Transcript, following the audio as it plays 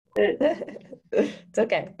It's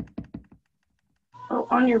okay. Oh,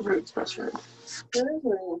 on your roots, sweatshirt.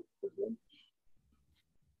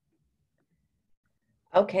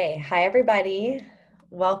 Okay, hi everybody.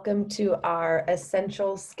 Welcome to our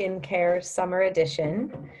Essential Skincare Summer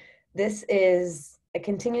Edition. This is a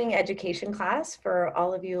continuing education class for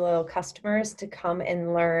all of you little customers to come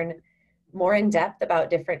and learn more in depth about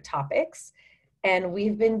different topics. And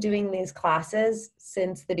we've been doing these classes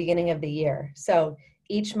since the beginning of the year. So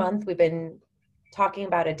each month we've been talking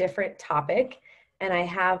about a different topic, and I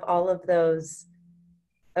have all of those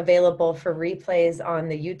available for replays on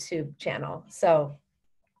the YouTube channel. So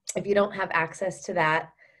if you don't have access to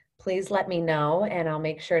that, please let me know and I'll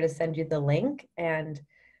make sure to send you the link. And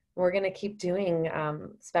we're going to keep doing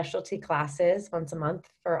specialty classes once a month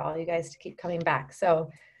for all you guys to keep coming back.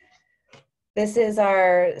 So this is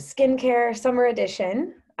our skincare summer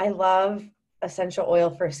edition. I love essential oil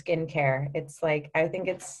for skincare. It's like, I think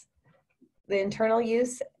it's the internal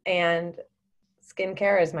use, and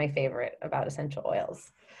skincare is my favorite about essential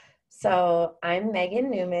oils. So I'm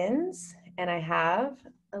Megan Newmans, and I have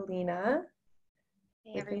Alina.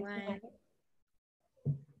 Hey everyone.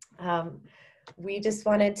 We just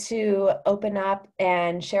wanted to open up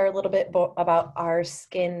and share a little bit about our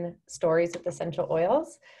skin stories with essential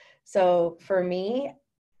oils. So for me,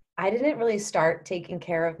 I didn't really start taking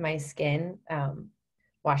care of my skin,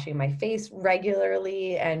 washing my face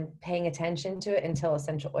regularly and paying attention to it until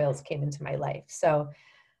essential oils came into my life. So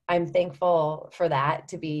I'm thankful for that,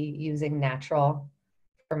 to be using natural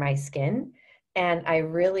for my skin. And I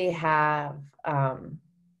really have,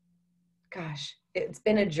 it's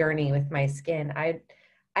been a journey with my skin. I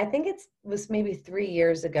think it was maybe 3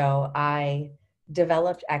 years ago, I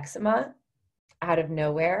developed eczema out of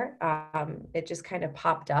nowhere. It just kind of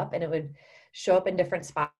popped up and it would show up in different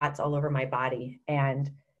spots all over my body. And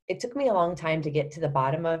it took me a long time to get to the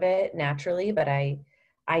bottom of it naturally, but I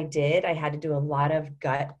did. I had to do a lot of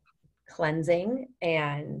gut cleansing,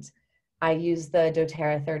 and I used the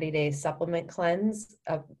doTERRA 30-day supplement cleanse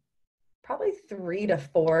probably 3 to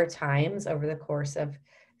 4 times over the course of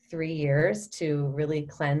 3 years to really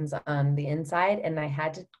cleanse on the inside. And I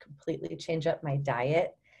had to completely change up my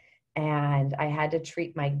diet, and I had to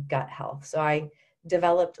treat my gut health. So I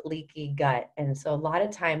developed leaky gut. And so a lot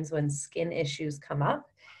of times when skin issues come up,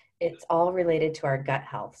 it's all related to our gut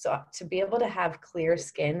health. So to be able to have clear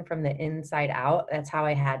skin from the inside out, that's how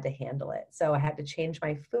I had to handle it. So I had to change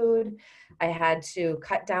my food. I had to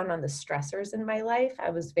cut down on the stressors in my life. I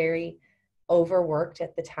was very overworked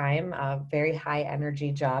at the time, a very high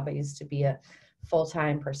energy job. I used to be a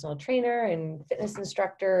full-time personal trainer and fitness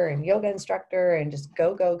instructor and yoga instructor and just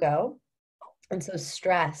go, go, go. And so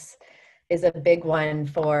stress is a big one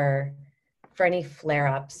for any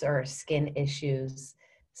flare-ups or skin issues.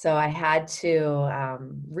 So I had to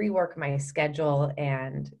rework my schedule,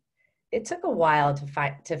 and it took a while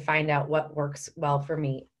to find out what works well for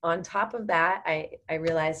me. On top of that, I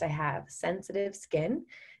realized I have sensitive skin,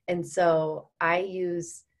 and so I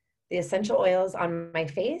use the essential oils on my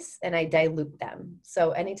face and I dilute them.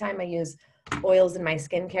 So anytime I use oils in my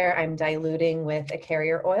skincare, I'm diluting with a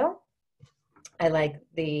carrier oil. I like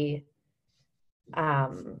the,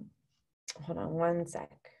 hold on one sec.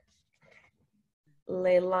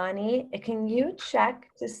 Leilani, can you check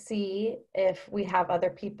to see if we have other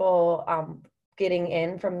people getting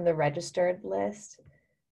in from the registered list?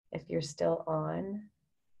 If you're still on,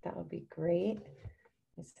 that would be great.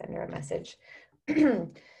 Let's send her a message.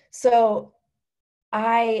 So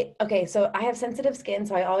I have sensitive skin,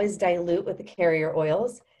 so I always dilute with the carrier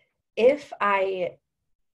oils.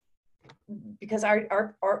 Because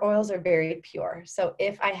our oils are very pure. So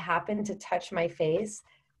if I happen to touch my face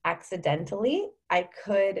accidentally, I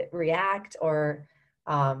could react or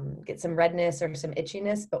get some redness or some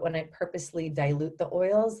itchiness. But when I purposely dilute the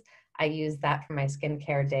oils, I use that for my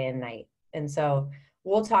skincare day and night. And so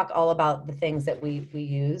we'll talk all about the things that we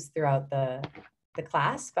use throughout the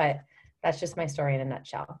class, but that's just my story in a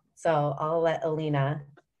nutshell. So I'll let Alina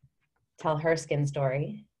tell her skin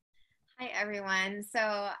story. Hi everyone. So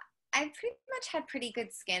I pretty much had pretty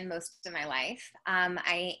good skin most of my life.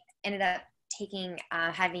 I ended up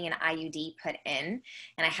having an IUD put in,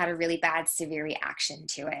 and I had a really bad severe reaction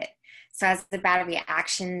to it. So as a bad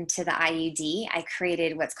reaction to the IUD, I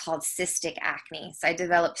created what's called cystic acne. So I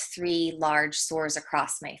developed 3 large sores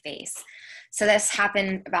across my face. So this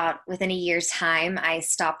happened about within a year's time. I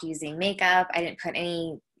stopped using makeup. I didn't put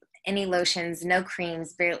any lotions, no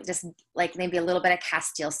creams, just like maybe a little bit of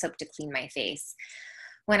Castile soap to clean my face.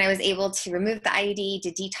 when I was able to remove the IUD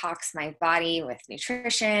to detox my body with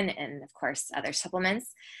nutrition and of course other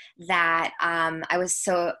supplements, that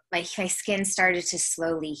my skin started to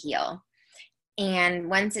slowly heal. And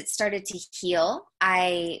once it started to heal,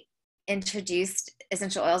 I introduced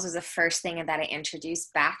essential oils was the first thing that I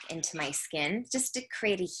introduced back into my skin just to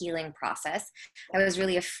create a healing process. I was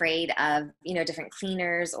really afraid of, different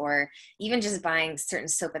cleaners or even just buying certain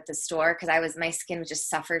soap at the store because my skin just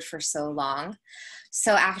suffered for so long.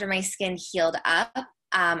 So after my skin healed up,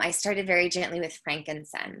 I started very gently with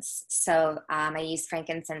frankincense. So I used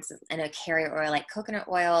frankincense in a carrier oil like coconut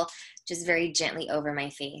oil, just very gently over my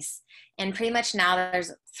face. And pretty much now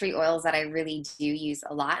there's 3 oils that I really do use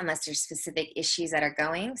a lot unless there's specific issues that are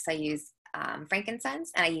going. So I use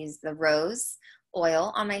frankincense, and I use the rose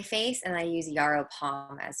oil on my face, and I use yarrow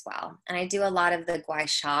palm as well. And I do a lot of the gua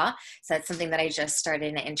sha. So that's something that I just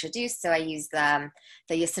started to introduce. So I use the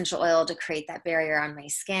essential oil to create that barrier on my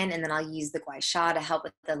skin, and then I'll use the gua sha to help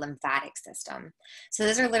with the lymphatic system. So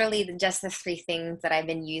those are literally just the 3 things that I've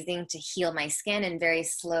been using to heal my skin, and very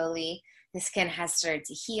slowly the skin has started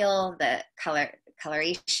to heal. The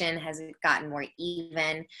coloration has gotten more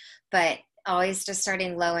even, but always just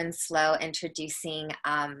starting low and slow, introducing,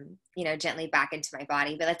 gently back into my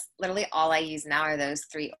body. But that's literally all I use now are those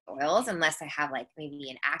 3 oils, unless I have like maybe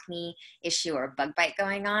an acne issue or a bug bite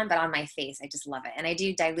going on. But on my face, I just love it. And I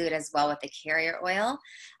do dilute as well with the carrier oil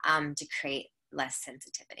to create less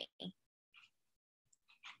sensitivity.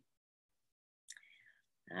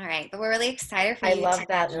 All right, but we're really excited for you. I love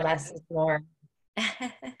that less is more.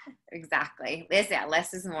 Exactly.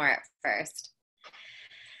 Less is more at first.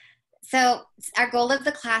 So our goal of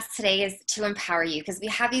the class today is to empower you, because we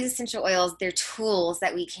have these essential oils. They're tools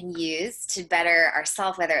that we can use to better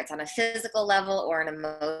ourselves, whether it's on a physical level or an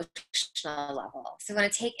emotional level. So we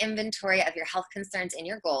want to take inventory of your health concerns and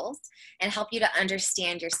your goals and help you to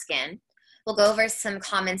understand your skin. We'll go over some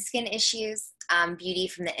common skin issues, beauty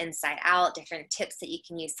from the inside out, different tips that you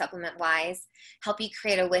can use supplement-wise, help you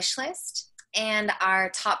create a wish list, and our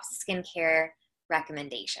top skincare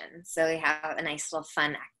recommendations. So we have a nice little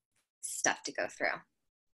fun stuff to go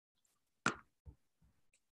through.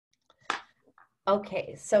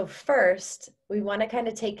 Okay, so first, we want to kind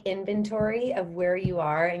of take inventory of where you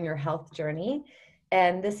are in your health journey.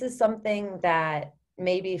 And this is something that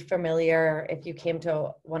may be familiar if you came to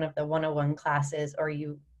one of the 101 classes, or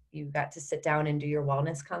you got to sit down and do your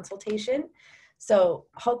wellness consultation. So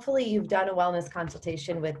hopefully you've done a wellness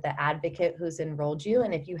consultation with the advocate who's enrolled you.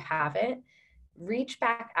 And if you haven't, reach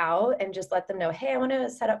back out and just let them know, hey, I want to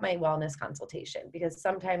set up my wellness consultation, because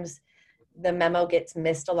sometimes the memo gets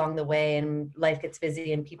missed along the way and life gets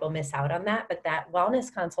busy and people miss out on that. But that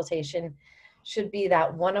wellness consultation should be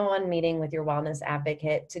that one-on-one meeting with your wellness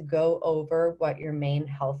advocate to go over what your main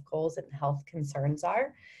health goals and health concerns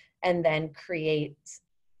are, and then create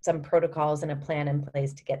some protocols and a plan in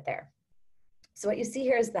place to get there. So what you see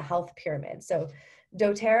here is the health pyramid. So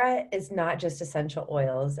doTERRA is not just essential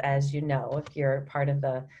oils, as you know, if you're part of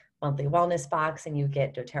the monthly wellness box and you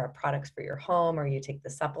get doTERRA products for your home, or you take the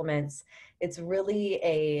supplements. It's really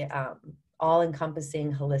a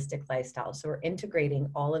all-encompassing holistic lifestyle. So we're integrating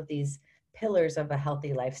all of these pillars of a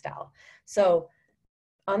healthy lifestyle. So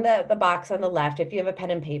on the box on the left, if you have a pen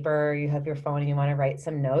and paper, or you have your phone and you want to write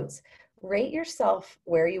some notes, rate yourself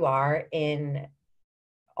where you are in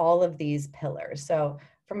all of these pillars. So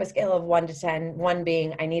from a scale of 1 to 10, 1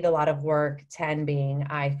 being I need a lot of work, 10 being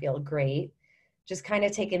I feel great, just kind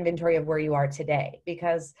of take inventory of where you are today,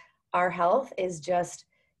 because our health is just,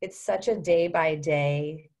 it's such a day by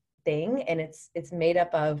day thing. And it's made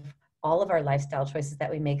up of all of our lifestyle choices that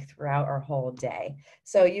we make throughout our whole day.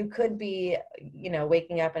 So you could be,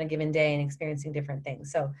 waking up on a given day and experiencing different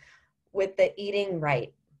things. So with the eating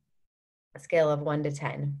right, scale of 1 to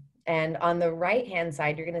 10. And on the right-hand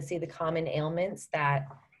side, you're going to see the common ailments that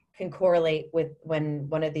can correlate with when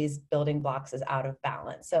one of these building blocks is out of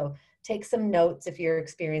balance. So take some notes if you're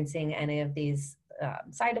experiencing any of these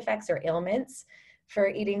side effects or ailments for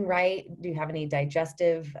eating right. Do you have any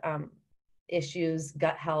digestive issues,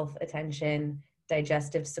 gut health attention,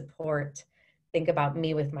 digestive support? Think about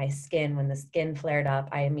me with my skin. When the skin flared up,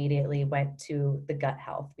 I immediately went to the gut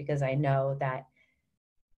health, because I know that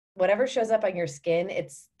whatever shows up on your skin,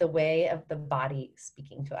 it's the way of the body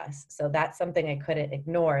speaking to us. So that's something I couldn't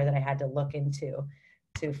ignore, that I had to look into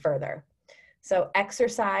further. So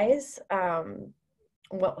exercise,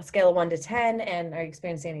 scale of 1 to 10, and are you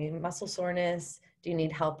experiencing any muscle soreness? Do you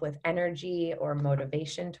need help with energy or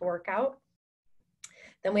motivation to work out?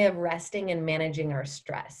 Then we have resting and managing our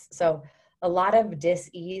stress. So a lot of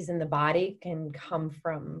dis-ease in the body can come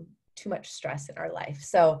from too much stress in our life.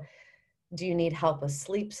 So Do you need help with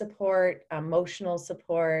sleep support, emotional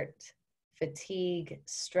support, fatigue,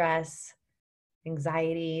 stress,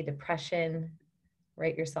 anxiety, depression?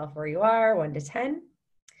 Rate yourself where you are, 1 to 10.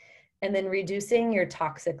 And then reducing your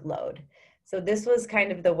toxic load. So this was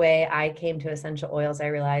kind of the way I came to essential oils. I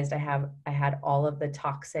realized I had all of the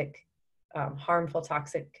toxic, harmful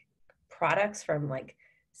toxic products from like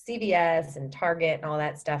CVS and Target and all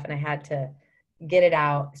that stuff. And I had to get it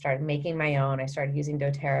out. I started making my own. I started using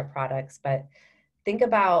doTERRA products, but think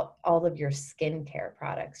about all of your skincare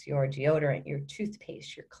products, your deodorant, your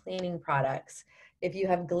toothpaste, your cleaning products. If you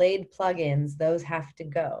have Glade plugins, those have to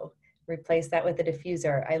go. Replace that with a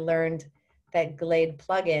diffuser. I learned that Glade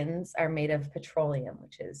plugins are made of petroleum,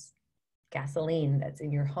 which is gasoline that's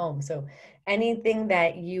in your home. So anything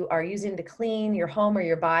that you are using to clean your home or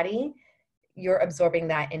your body, you're absorbing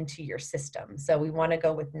that into your system. So we want to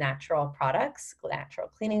go with natural products, natural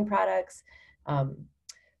cleaning products.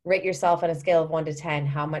 Rate yourself on a scale of 1 to 10.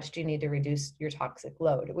 How much do you need to reduce your toxic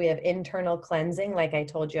load? We have internal cleansing. Like I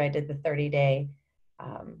told you, I did the 30-day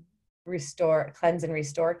cleanse and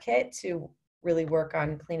restore kit to really work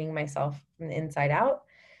on cleaning myself from the inside out.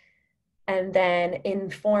 And then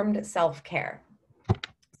informed self-care.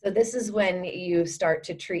 So this is when you start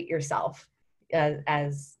to treat yourself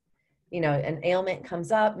as an ailment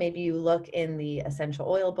comes up. Maybe you look in the essential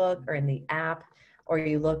oil book or in the app, or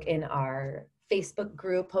you look in our Facebook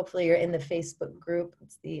group. Hopefully you're in the Facebook group.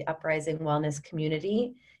 It's the Uprising Wellness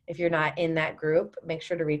Community. If you're not in that group, make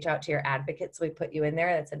sure to reach out to your advocate so we put you in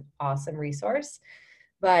there. That's an awesome resource.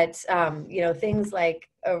 But, things like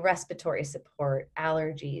respiratory support,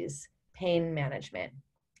 allergies, pain management,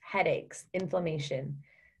 headaches, inflammation,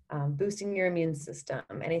 boosting your immune system,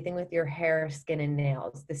 anything with your hair, skin, and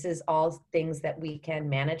nails. This is all things that we can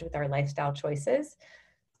manage with our lifestyle choices.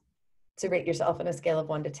 To rate yourself on a scale of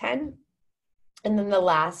 1 to 10. And then the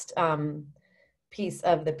last piece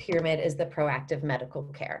of the pyramid is the proactive medical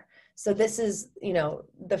care. So this is,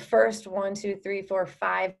 the first 1, 2, 3, 4,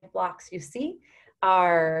 5 blocks you see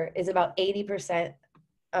is about 80%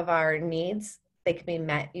 of our needs. They can be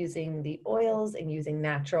met using the oils and using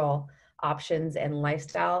natural options and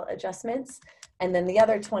lifestyle adjustments. And then the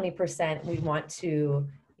other 20%, we want to,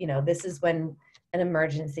 this is when an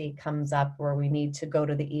emergency comes up where we need to go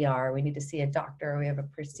to the ER, we need to see a doctor, we have a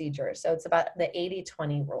procedure. So it's about the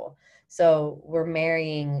 80-20 rule. So we're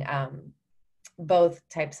marrying both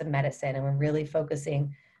types of medicine, and we're really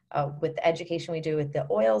focusing with the education we do with the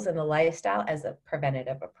oils and the lifestyle as a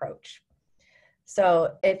preventative approach.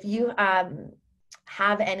 So if you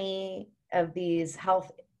have any of these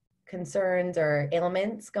health concerns or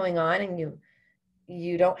ailments going on and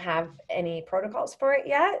you don't have any protocols for it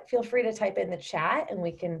yet, feel free to type in the chat and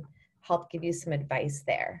we can help give you some advice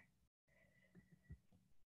there.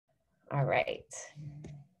 All right.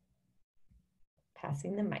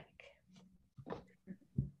 Passing the mic.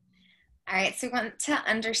 All right, so we want to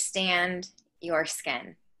understand your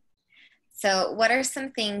skin. So what are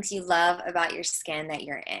some things you love about your skin that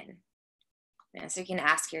you're in? So you can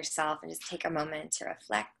ask yourself and just take a moment to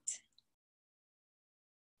reflect.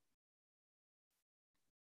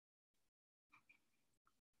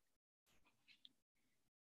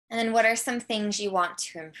 And then what are some things you want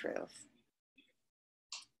to improve?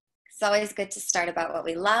 It's always good to start about what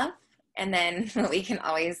we love and then what we can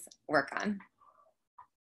always work on.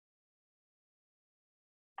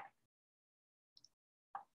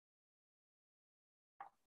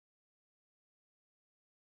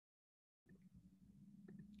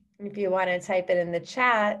 If you want to type it in the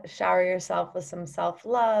chat, shower yourself with some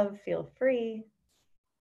self-love, feel free.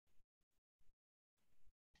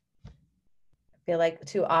 I feel like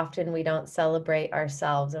too often we don't celebrate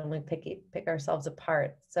ourselves and we pick ourselves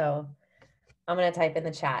apart. So I'm going to type in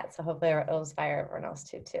the chat. So hopefully it'll inspire everyone else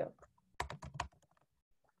too.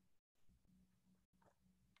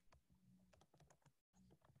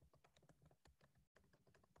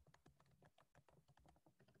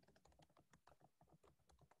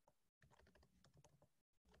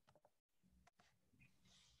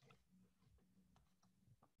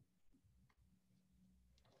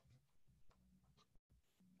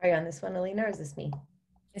 Are you on this one, Alina, or is this me?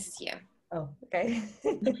 This is you. Oh, okay.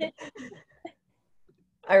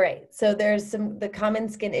 All right, so there's the common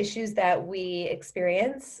skin issues that we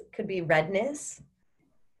experience could be redness.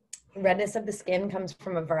 Redness of the skin comes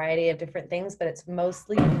from a variety of different things, but it's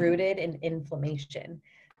mostly rooted in inflammation.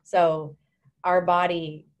 So our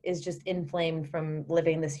body is just inflamed from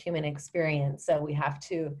living this human experience. So we have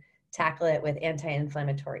to tackle it with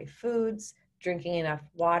anti-inflammatory foods, drinking enough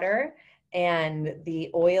water, and the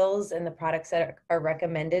oils and the products that are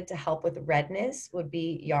recommended to help with redness would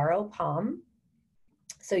be yarrow palm,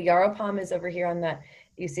 So yarrow palm is over here on the,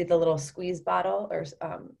 you see the little squeeze bottle, or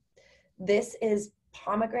this is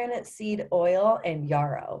pomegranate seed oil and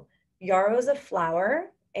yarrow. Yarrow is a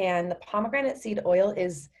flower, and the pomegranate seed oil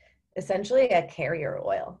is essentially a carrier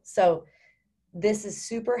oil. So this is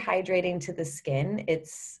super hydrating to the skin.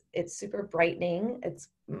 It's super brightening. It's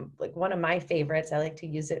like one of my favorites. I like to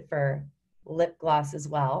use it for lip gloss as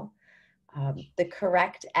well. The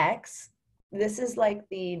Correct X, this is like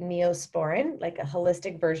the Neosporin, like a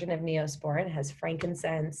holistic version of Neosporin. It has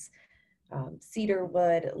frankincense,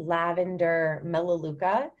 cedarwood, lavender,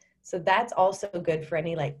 melaleuca. So that's also good for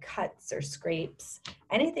any like cuts or scrapes.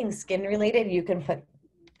 Anything skin related, you can put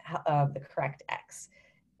the Correct X.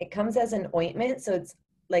 It comes as an ointment, so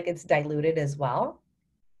it's diluted as well.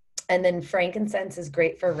 And then frankincense is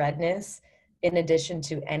great for redness. In addition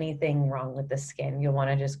to anything wrong with the skin, you'll want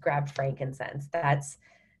to just grab frankincense.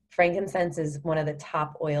 Frankincense is one of the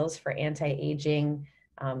top oils for anti-aging,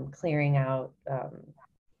 clearing out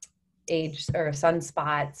age or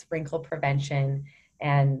sunspots, wrinkle prevention,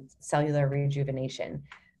 and cellular rejuvenation.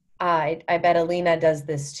 I bet Alina does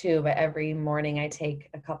this too, but every morning I take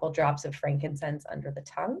a couple drops of frankincense under the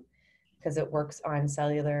tongue because it works on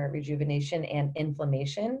cellular rejuvenation and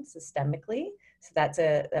inflammation systemically. So that's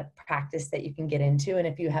a practice that you can get into. And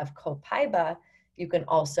if you have copaiba, you can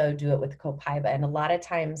also do it with copaiba. And a lot of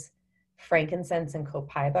times frankincense and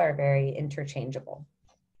copaiba are very interchangeable.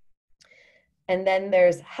 And then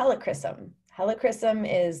there's helichrysum. Helichrysum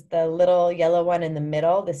is the little yellow one in the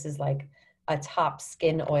middle. This is like a top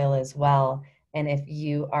skin oil as well. And if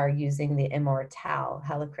you are using the Immortelle,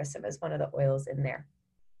 helichrysum is one of the oils in there.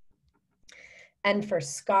 And for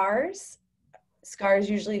scars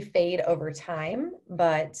usually fade over time,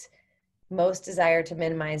 but most desire to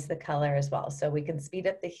minimize the color as well. So we can speed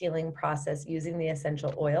up the healing process using the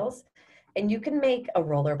essential oils. And you can make a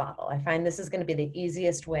roller bottle. I find this is going to be the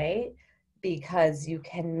easiest way because you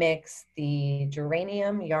can mix the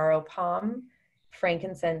geranium, yarrow palm,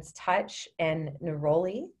 frankincense touch, and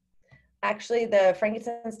neroli. Actually, the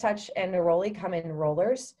frankincense touch and neroli come in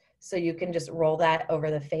rollers, so you can just roll that over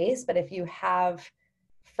the face. But if you have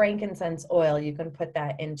frankincense oil, you can put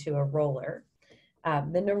that into a roller.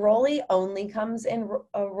 The neroli only comes in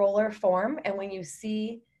a roller form, and when you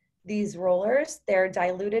see these rollers, they're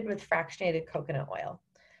diluted with fractionated coconut oil.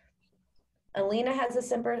 Alina has a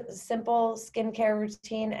simple skincare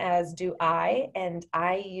routine, as do I, and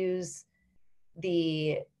I use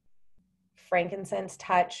the frankincense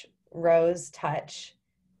touch, rose touch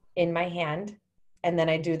in my hand, and then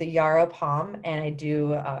I do the yarrow palm, and I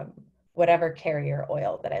do whatever carrier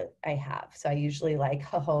oil that I have. So I usually like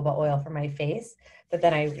jojoba oil for my face, but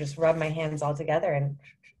then I just rub my hands all together and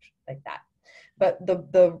like that. But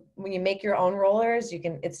when you make your own rollers,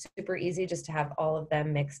 it's super easy just to have all of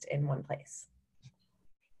them mixed in one place.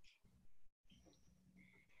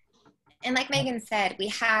 And like Megan said, we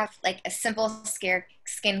have like a simple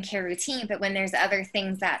skincare routine, but when there's other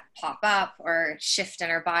things that pop up or shift in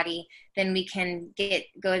our body, then we can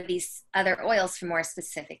go to these other oils for more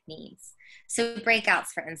specific needs. So breakouts,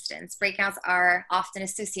 for instance, breakouts are often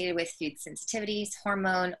associated with food sensitivities,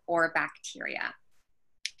 hormone, or bacteria.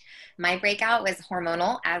 My breakout was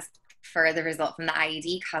hormonal, as for the result from the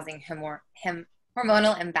IUD causing hormonal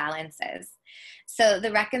imbalances. So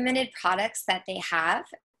the recommended products that they have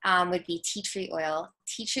would be tea tree oil.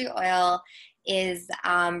 Tea tree oil is,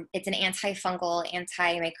 it's an antifungal,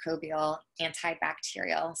 antimicrobial,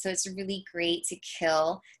 antibacterial. So it's really great to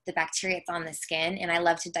kill the bacteria that's on the skin. And I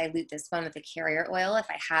love to dilute this one with a carrier oil if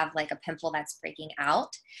I have like a pimple that's breaking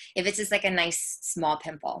out, if it's just like a nice small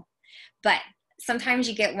pimple. But sometimes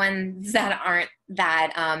you get ones that aren't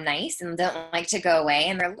that nice and don't like to go away,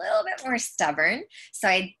 and they're a little bit more stubborn.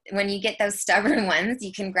 So when you get those stubborn ones,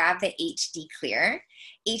 you can grab the HD Clear.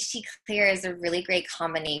 HD Clear is a really great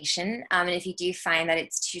combination. And if you do find that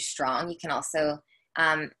it's too strong, you can also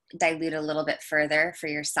dilute a little bit further for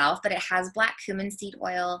yourself. But it has black cumin seed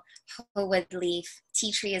oil, wood leaf,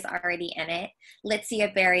 tea tree is already in it.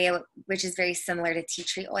 Litsea berry, which is very similar to tea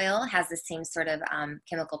tree oil, has the same sort of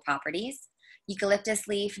chemical properties. Eucalyptus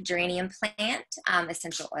leaf, geranium plant,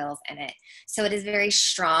 essential oils in it. So it is very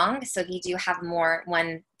strong. So if you do have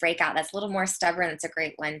one breakout that's a little more stubborn, it's a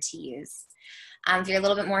great one to use. If you're a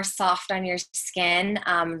little bit more soft on your skin,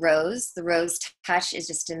 the rose touch is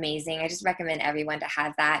just amazing. I just recommend everyone to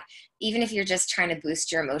have that, even if you're just trying to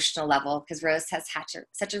boost your emotional level, because rose has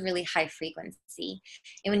such a really high frequency.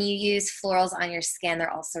 And when you use florals on your skin, they're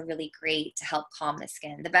also really great to help calm the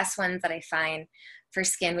skin. The best ones that I find for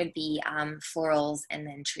skin would be florals and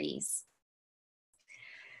then trees.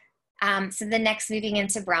 So the next, moving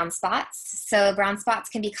into brown spots. So brown spots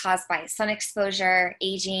can be caused by sun exposure,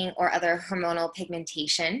 aging, or other hormonal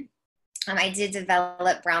pigmentation. I did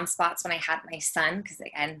develop brown spots when I had my son because,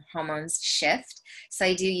 again, hormones shift. So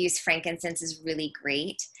I do use frankincense is really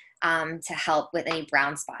great to help with any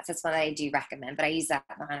brown spots. That's what I do recommend, but I use that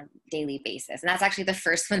on a daily basis. And that's actually the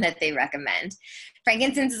first one that they recommend.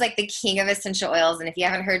 Frankincense is like the king of essential oils. And if you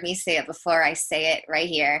haven't heard me say it before, I say it right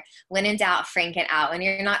here. When in doubt, franken out. When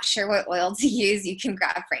you're not sure what oil to use, you can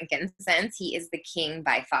grab frankincense. He is the king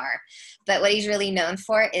by far. But what he's really known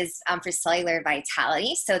for is for cellular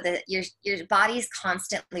vitality. So that your body is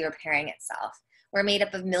constantly repairing itself. We're made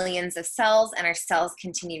up of millions of cells, and our cells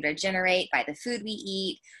continue to regenerate by the food we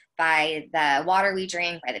eat, by the water we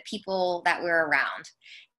drink, by the people that we're around.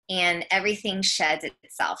 And everything sheds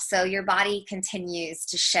itself. So your body continues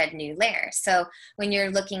to shed new layers. So when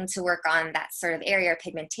you're looking to work on that sort of area of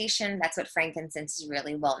pigmentation, that's what frankincense is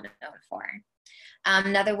really well known for.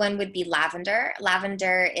 Another one would be lavender.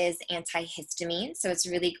 Lavender is antihistamine, so it's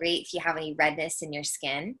really great if you have any redness in your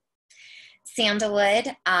skin.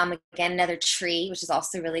 Sandalwood, again, another tree, which is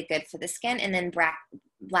also really good for the skin. And then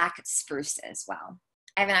black spruce as well.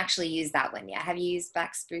 I haven't actually used that one yet. Have you used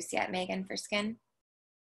black spruce yet, Megan, for skin?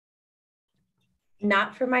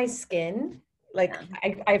 Not for my skin. Like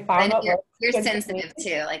No. I found out you're sensitive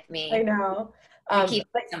too, like me. I know. Keep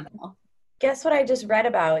it simple. Guess what I just read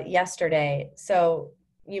about yesterday? So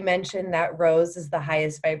you mentioned that rose is the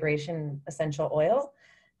highest vibration essential oil.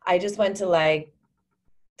 I just went to like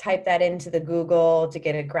type that into the Google to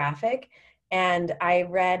get a graphic, and I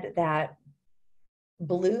read that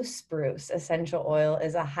blue spruce essential oil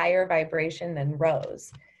is a higher vibration than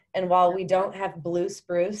rose. And while we don't have blue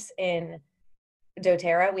spruce in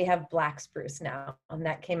doTERRA, we have black spruce now, and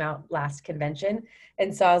that came out last convention.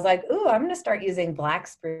 And so I was like, ooh, I'm going to start using black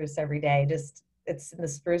spruce every day. Just, it's in the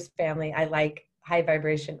spruce family. I like high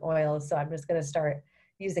vibration oils, so I'm just going to start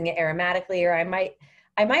using it aromatically, or I might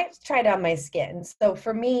try it on my skin. So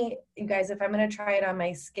for me, you guys, if I'm going to try it on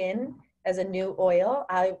my skin as a new oil,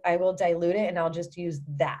 I will dilute it and I'll just use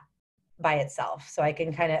that by itself so I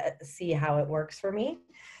can kind of see how it works for me.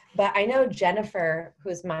 But I know Jennifer,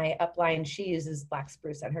 who's my upline, she uses black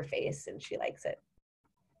spruce on her face and she likes it.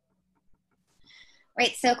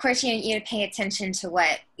 Right. So of course, you pay attention to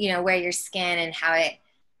what, where your skin and how it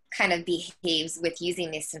kind of behaves with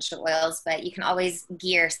using the essential oils, but you can always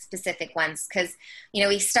gear specific ones because,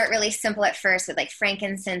 we start really simple at first with like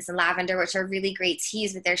frankincense and lavender, which are really great to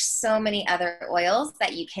use, but there's so many other oils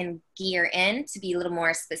that you can gear in to be a little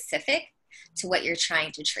more specific to what you're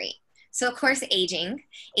trying to treat. So of course, aging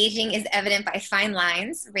is evident by fine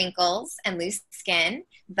lines, wrinkles, and loose skin,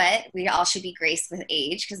 but we all should be graced with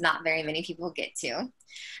age because not very many people get to.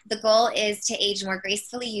 The goal is to age more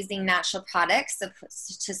gracefully using natural products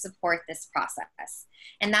to support this process.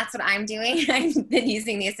 And that's what I'm doing. I've been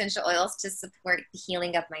using the essential oils to support the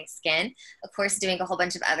healing of my skin. Of course, doing a whole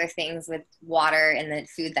bunch of other things with water and the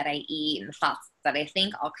food that I eat and the thoughts that I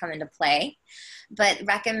think all come into play. But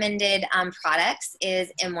recommended products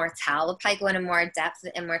is Immortelle. We'll probably go into more depth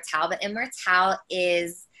with Immortelle, but Immortelle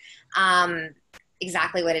is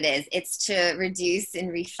exactly what it is. It's to reduce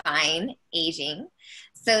and refine aging.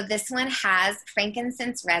 So this one has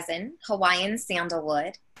frankincense resin, Hawaiian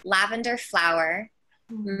sandalwood, lavender flower,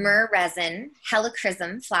 myrrh resin,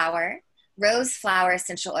 helichrysum flower, rose flower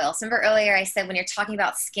essential oil. So remember earlier I said when you're talking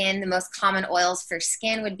about skin, the most common oils for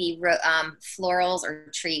skin would be florals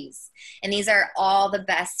or trees. And these are all the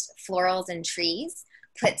best florals and trees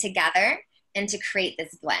put together and to create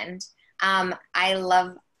this blend.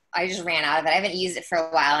 I just ran out of it. I haven't used it for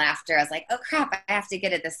a while. And after I was like, oh crap, I have to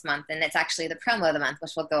get it this month. And it's actually the promo of the month,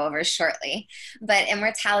 which we'll go over shortly. But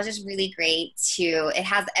Immortelle is just really great too. It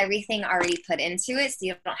has everything already put into it. So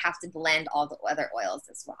you don't have to blend all the other oils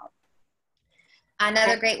as well.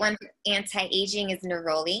 Another great one for anti-aging is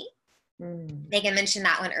neroli. Megan mentioned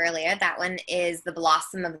that one earlier. That one is the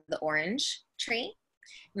blossom of the orange tree.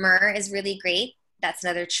 Myrrh is really great. That's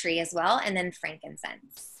another tree as well. And then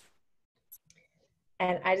frankincense.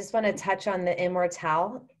 And I just want to touch on the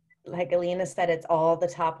Immortelle. Like Alina said, it's all the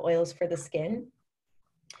top oils for the skin.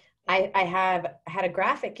 I have had a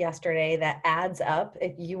graphic yesterday that adds up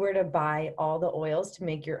if you were to buy all the oils to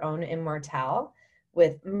make your own Immortelle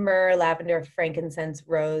with myrrh, lavender, frankincense,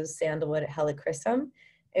 rose, sandalwood, helichrysum,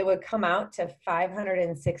 it would come out to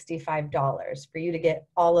 $565 for you to get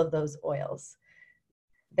all of those oils.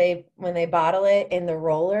 When they bottle it in the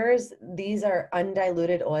rollers, these are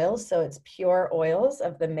undiluted oils, so it's pure oils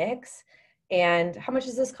of the mix. And how much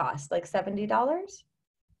does this cost? Like $70?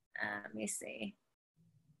 Let me see.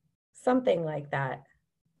 Something like that.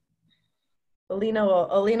 Alina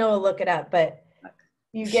will look it up, but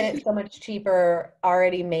you get it so much cheaper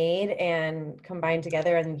already made and combined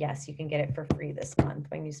together. And yes, you can get it for free this month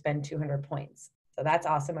when you spend 200 points. So that's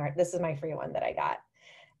awesome. This is my free one that I got.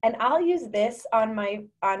 And I'll use this on my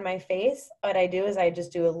face. What I do is I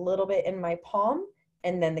just do a little bit in my palm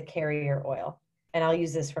and then the carrier oil. And I'll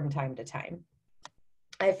use this from time to time.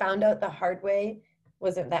 I found out the hard way,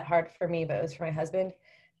 wasn't that hard for me, but it was for my husband,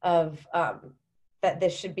 of that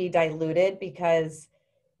this should be diluted because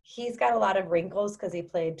he's got a lot of wrinkles because he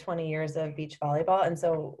played 20 years of beach volleyball. And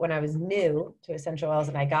so when I was new to essential oils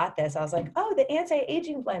and I got this, I was like, oh, the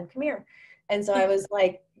anti-aging blend, come here. And so I was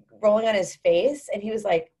like rolling on his face and he was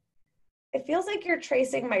like, it feels like you're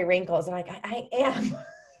tracing my wrinkles. And I'm like, I am.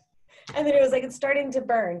 And then it was like, it's starting to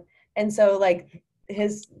burn. And so like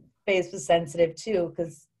his face was sensitive too,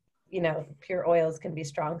 because, you know, pure oils can be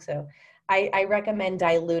strong. So I recommend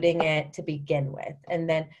diluting it to begin with. And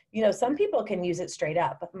then, you know, some people can use it straight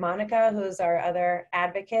up. Monica, who's our other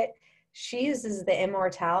advocate, she uses the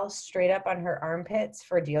Immortelle straight up on her armpits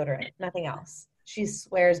for deodorant, nothing else. She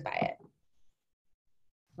swears by it.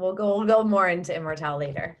 We'll go more into Immortelle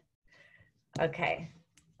later. Okay.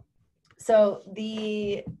 So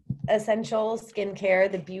the essential skincare,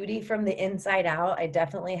 the beauty from the inside out, I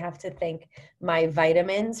definitely have to thank my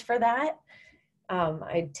vitamins for that.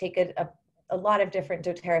 I take a lot of different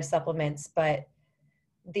doTERRA supplements, but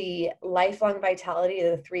the Lifelong Vitality,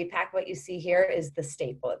 the 3-pack, what you see here is the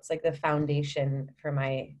staple. It's like the foundation for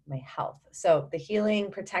my health. So the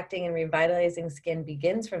healing, protecting, and revitalizing skin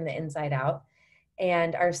begins from the inside out.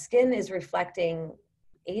 And our skin is reflecting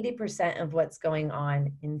 80% of what's going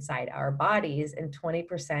on inside our bodies and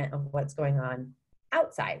 20% of what's going on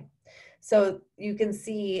outside. So you can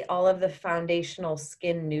see all of the foundational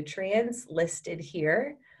skin nutrients listed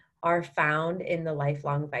here are found in the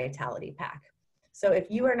Lifelong Vitality Pack. So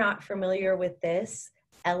if you are not familiar with this,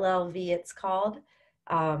 LLV it's called,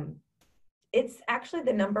 it's actually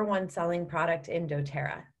the #1 selling product in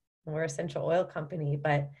doTERRA. We're an essential oil company,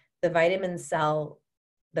 but the vitamins sell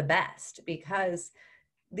the best because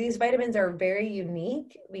these vitamins are very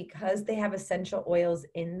unique because they have essential oils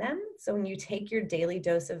in them. So when you take your daily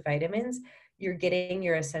dose of vitamins, you're getting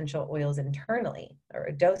your essential oils internally, or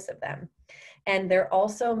a dose of them. And they're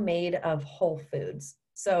also made of whole foods.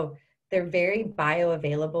 So they're very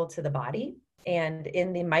bioavailable to the body. And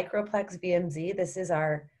in the Microplex VMZ, this is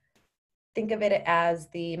think of it as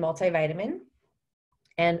the multivitamin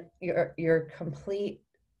and your complete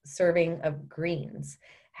serving of greens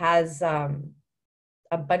has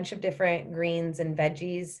a bunch of different greens and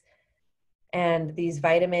veggies. And these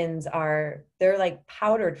vitamins they're like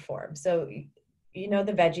powdered form. So, you know,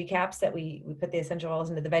 the veggie caps that we put the essential oils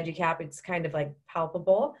into the veggie cap, it's kind of like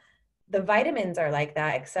palpable. The vitamins are like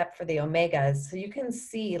that, except for the omegas. So you can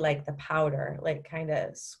see like the powder, like kind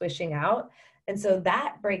of swishing out. And so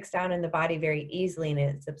that breaks down in the body very easily and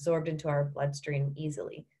it's absorbed into our bloodstream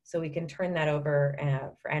easily. So we can turn that over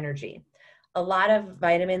for energy. A lot of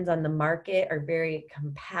vitamins on the market are very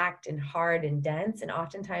compact and hard and dense, and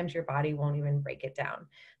oftentimes your body won't even break it down.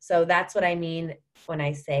 So that's what I mean when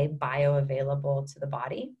I say bioavailable to the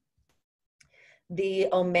body. The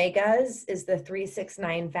omegas is the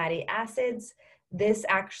 369 fatty acids. This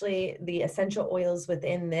actually, the essential oils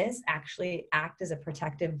within this actually act as a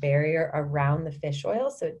protective barrier around the fish oil,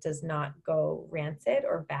 so it does not go rancid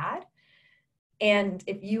or bad. And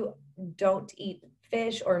if you don't eat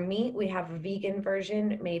fish or meat, we have a vegan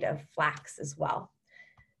version made of flax as well.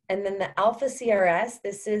 And then the alpha CRS,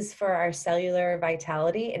 this is for our cellular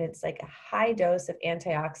vitality, and it's like a high dose of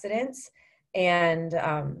antioxidants and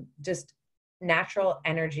just natural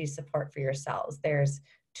energy support for your cells. There's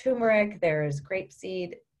turmeric, there's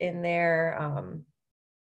grapeseed in there.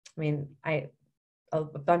 A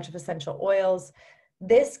bunch of essential oils.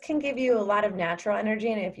 This can give you a lot of natural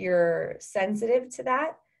energy, and if you're sensitive to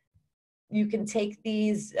that, you can take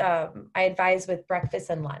these, I advise with breakfast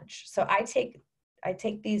and lunch. So I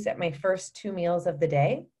take these at my first 2 meals of the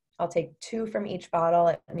day. I'll take 2 from each bottle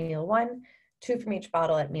at meal 1, 2 from each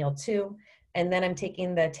bottle at meal 2. And then I'm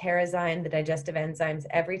taking the Terrazyme, the digestive enzymes,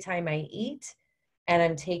 every time I eat. And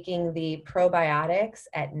I'm taking the probiotics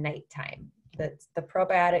at nighttime. The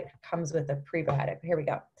probiotic comes with a prebiotic. Here we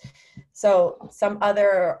go. So some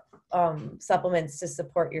other supplements to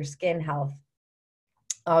support your skin health.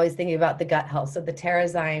 Always thinking about the gut health. So the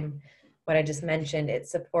Terrazyme, what I just mentioned, it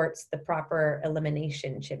supports the proper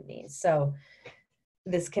elimination chimneys. So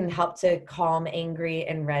this can help to calm angry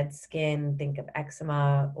and red skin. Think of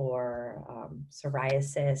eczema or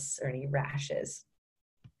psoriasis or any rashes.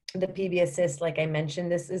 The PB Assist, like I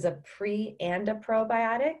mentioned, this is a pre and a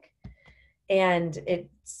probiotic. And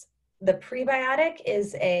it's the prebiotic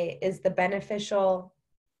is the beneficial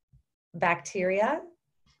bacteria.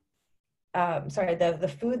 Sorry,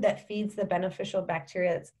 the food that feeds the beneficial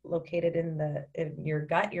bacteria that's located in your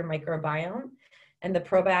gut, your microbiome, and the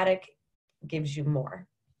probiotic gives you more.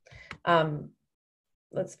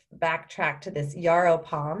 Let's backtrack to this yarrow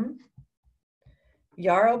palm.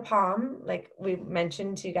 Yarrow palm, like we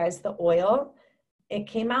mentioned to you guys, the oil, it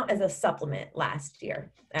came out as a supplement last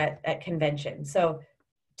year at convention. So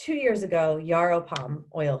 2 years ago, yarrow palm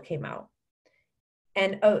oil came out.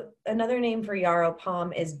 And another name for yarrow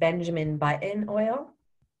palm is Benjamin button oil.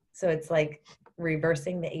 So it's like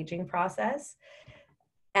reversing the aging process.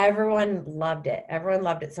 Everyone loved it. Everyone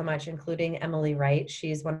loved it so much, including Emily Wright.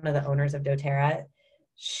 She's one of the owners of doTERRA.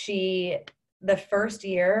 The first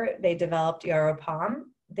year they developed yarrow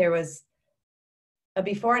palm, there was a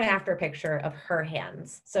before and after picture of her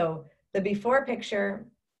hands. So the before picture,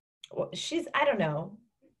 I don't know.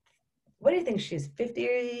 What do you think she's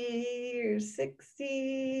 50 or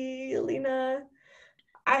 60, Alina?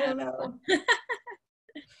 I don't know.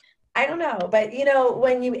 I don't know, but you know,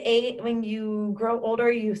 when you grow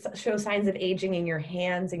older, you show signs of aging in your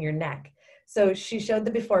hands and your neck. So she showed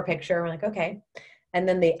the before picture. We're like, okay. And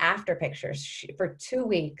then the after pictures, for 2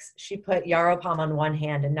 weeks, she put yarrow palm on one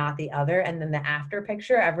hand and not the other. And then the after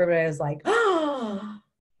picture, everybody was like, oh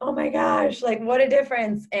my gosh, like what a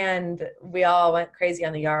difference. And we all went crazy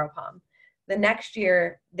on the yarrow palm. The next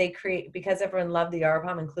year because everyone loved the yarrow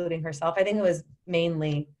palm, including herself. I think it was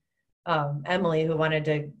mainly Emily who wanted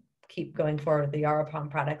to keep going forward with the yarrow palm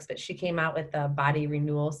products, but she came out with the body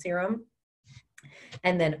renewal serum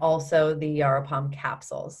and then also the yarrow palm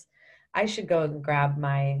capsules. I should go and grab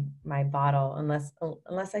my bottle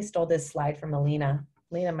unless I stole this slide from Alina.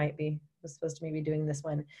 Alina was supposed to maybe doing this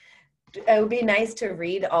one. It would be nice to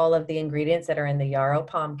read all of the ingredients that are in the yarrow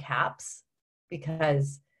palm caps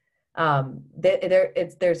because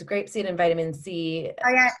there's grapeseed and vitamin C. Oh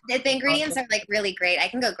yeah, the ingredients are like really great. I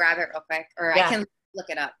can go grab it real quick, or yeah. I can look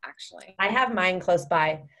it up actually. I have mine close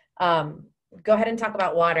by. Go ahead and talk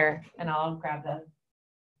about water and I'll grab the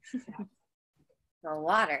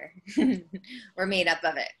water. We're made up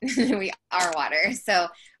of it. We are water. So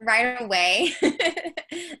right away,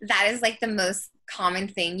 that is like the most common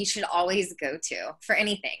thing you should always go to for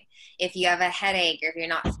anything. If you have a headache or if you're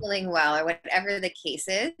not feeling well or whatever the case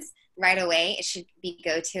is, right away, it should be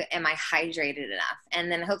go to, am I hydrated enough?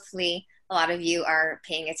 And then hopefully a lot of you are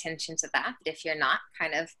paying attention to that. But if you're not,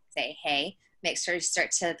 kind of say, hey, make sure you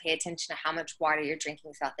start to pay attention to how much water you're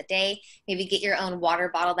drinking throughout the day. Maybe get your own water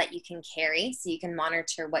bottle that you can carry so you can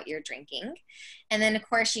monitor what you're drinking. And then of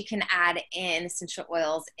course you can add in essential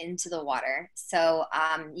oils into the water. So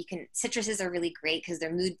citruses are really great because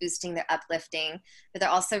they're mood boosting, they're uplifting, but they're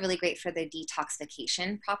also really great for their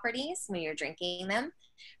detoxification properties when you're drinking them.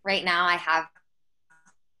 Right now I have,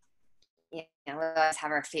 we always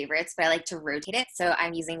have our favorites, but I like to rotate it. So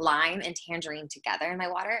I'm using lime and tangerine together in my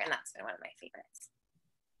water, and that's been one of my favorites.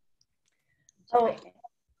 Oh,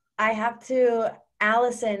 I have to,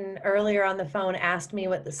 Allison earlier on the phone asked me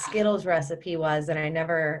what the Skittles recipe was, and I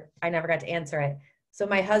never got to answer it. So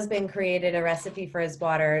my husband created a recipe for his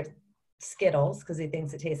water, Skittles, because he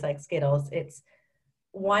thinks it tastes like Skittles. It's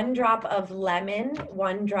 1 drop of lemon,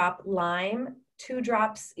 1 drop lime, 2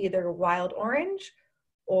 drops either wild orange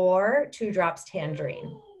or 2 drops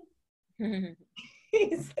tangerine.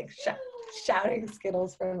 He's like shouting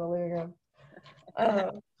Skittles from the living room.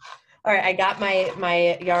 All right, I got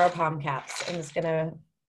my yarrow palm caps. I'm just gonna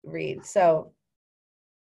read. So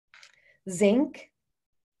zinc,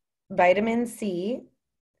 vitamin C,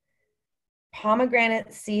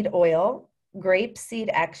 pomegranate seed oil, grape seed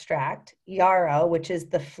extract, yarrow, which is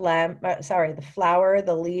the flower,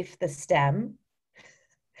 the leaf, the stem.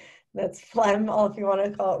 That's phlegm, if you want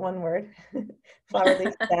to call it one word. Flower,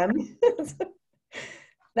 leaf, stem.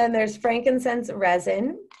 Then there's frankincense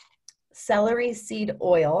resin, celery seed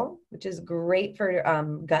oil, which is great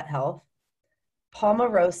for gut health.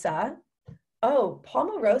 Palmarosa. Oh,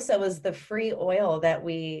 Palmarosa was the free oil that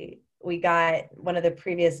we got one of the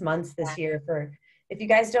previous months this year for. If you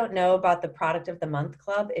guys don't know about the Product of the Month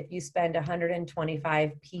Club, if you spend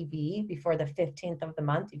 125 PV before the 15th of the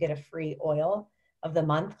month, you get a free oil of the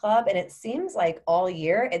month club. And it seems like all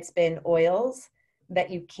year it's been oils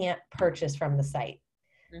that you can't purchase from the site.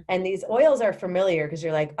 Mm-hmm. And these oils are familiar because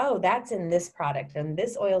you're like, oh, that's in this product and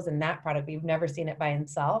this oil's in that product, but you've never seen it by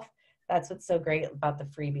itself. That's what's so great about the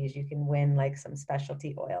freebies. You can win like some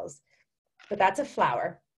specialty oils. But that's a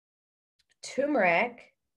flower.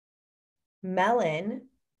 Turmeric, melon,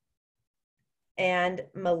 and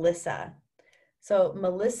Melissa. So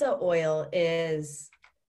Melissa oil is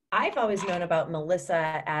I've always known about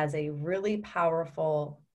Melissa as a really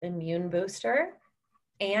powerful immune booster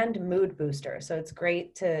and mood booster. So it's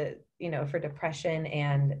great to, for depression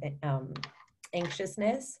and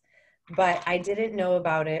anxiousness, but I didn't know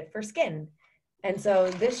about it for skin. And so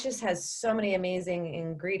this just has so many amazing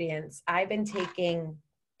ingredients. I've been taking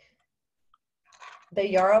the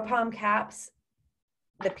Yarrow Palm caps,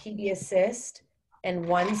 the PB Assist, and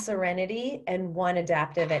one Serenity and one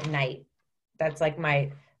Adaptive at night. That's like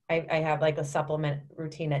I have like a supplement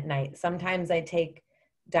routine at night. Sometimes I take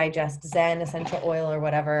Digest Zen essential oil or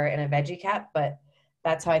whatever in a veggie cap, but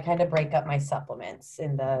that's how I kind of break up my supplements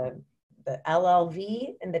in the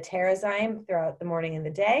LLV and the Terrazyme throughout the morning and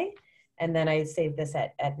the day. And then I save this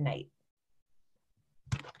at night.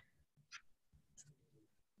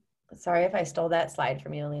 Sorry if I stole that slide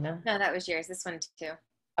from you, Alina. No, that was yours. This one too.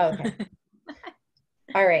 Okay.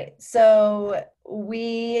 All right. So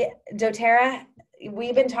doTERRA,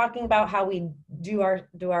 we've been talking about how we do our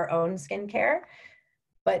own skincare,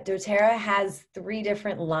 but doTERRA has 3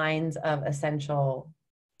 different lines of essential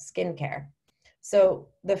skincare. So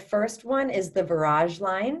the first one is the Virage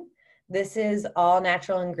line. This is all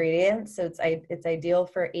natural ingredients, so it's ideal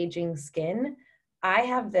for aging skin. I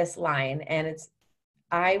have this line, and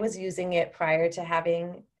I was using it prior to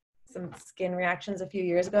having some skin reactions a few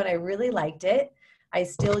years ago, and I really liked it. I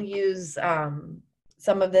still use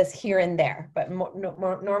some of this here and there, but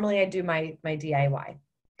normally I do my DIY.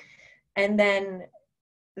 And then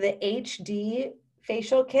the HD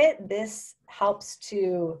facial kit, this helps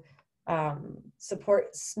to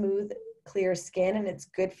support smooth, clear skin, and it's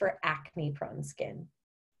good for acne-prone skin.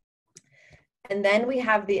 And then we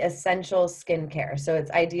have the essential skincare. So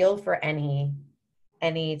it's ideal for any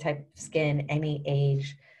type of skin, any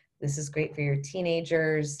age. This is great for your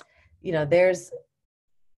teenagers.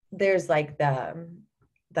 There's like the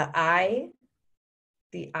eye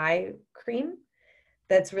cream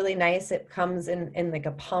that's really nice. It comes in like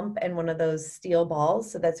a pump and one of those steel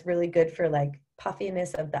balls. So that's really good for like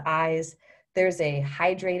puffiness of the eyes. There's a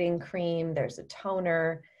hydrating cream, there's a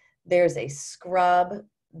toner, there's a scrub,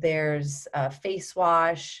 there's a face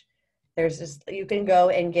wash. You can go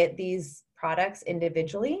and get these products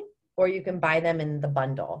individually, or you can buy them in the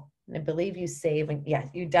bundle. And I believe you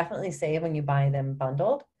definitely save when you buy them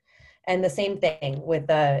bundled. And the same thing with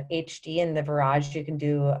the HD and the Virage, you can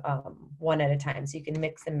do one at a time. So you can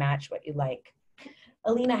mix and match what you like.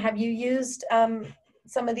 Alina, have you used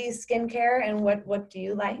some of these skincare, and what do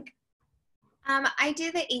you like? I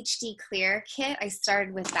do the HD Clear kit. I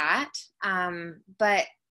started with that. But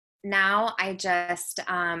now I just,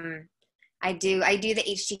 I do the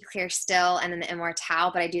HD Clear still, and then the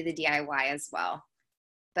Immortelle, but I do the DIY as well.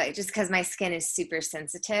 But just because my skin is super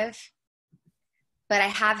sensitive. But I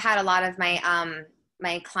have had a lot of my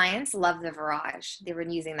my clients love the Virage. They were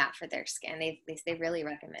using that for their skin. They really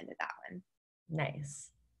recommended that one. Nice.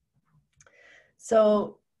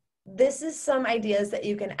 So this is some ideas that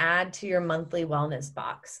you can add to your monthly wellness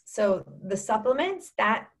box. So the supplements,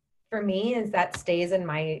 that for me is that stays in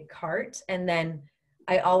my cart, and then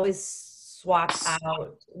I always swap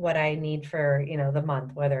out what I need for the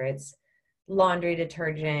month, whether it's laundry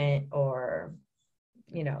detergent or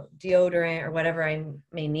deodorant or whatever I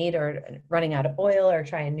may need, or running out of oil or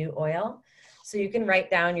try a new oil. So you can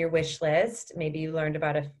write down your wish list. Maybe you learned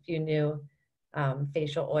about a few new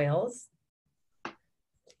facial oils.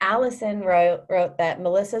 Allison wrote that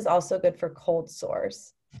Melissa's also good for cold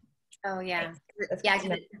sores. Oh yeah. Yeah,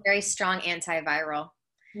 because it's a very strong antiviral.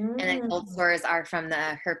 And then cold sores are from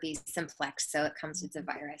the herpes simplex, so it comes with the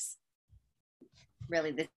virus.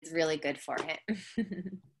 Really, this is really good for it.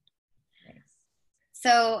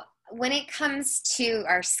 So when it comes to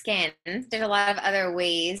our skin, there's a lot of other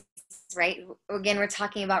ways, right? Again, we're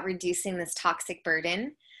talking about reducing this toxic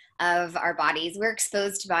burden of our bodies. We're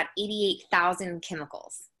exposed to about 88,000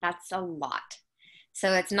 chemicals. That's a lot.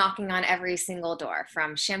 So it's knocking on every single door,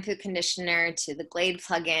 from shampoo, conditioner, to the Glade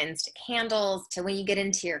plugins, to candles, to when you get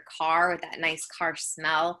into your car with that nice car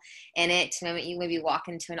smell in it, to when you maybe walk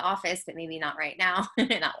into an office, but maybe not right now,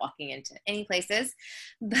 not walking into any places.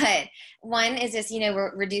 But one is just,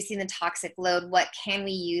 we're reducing the toxic load. What can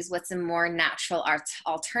we use? What's a more natural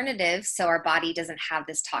alternative so our body doesn't have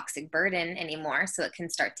this toxic burden anymore, so it can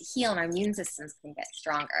start to heal and our immune systems can get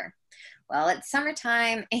stronger? Well, it's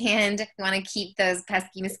summertime and we want to keep those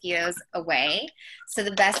pesky mosquitoes away. So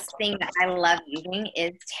the best thing that I love using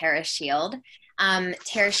is TerraShield.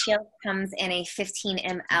 TerraShield comes in a 15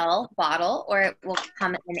 ml bottle, or it will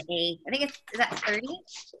come in is that 30? I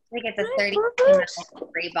think it's a 30 ml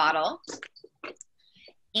spray bottle.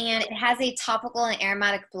 And it has a topical and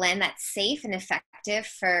aromatic blend that's safe and effective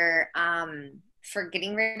for for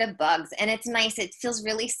getting rid of bugs, and it's nice. It feels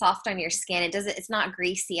really soft on your skin. It's not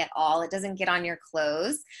greasy at all. It doesn't get on your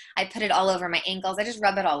clothes. I put it all over my ankles. I just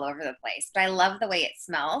rub it all over the place, but I love the way it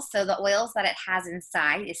smells. So the oils that it has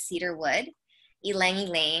inside is cedar wood, ylang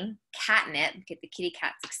ylang, catnip, get the kitty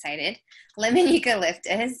cats excited, lemon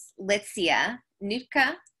eucalyptus, litsea,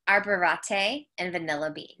 nutka, arborate, and vanilla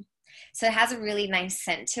bean. So it has a really nice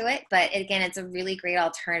scent to it, but again, it's a really great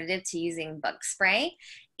alternative to using bug spray,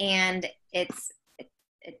 and it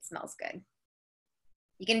smells good.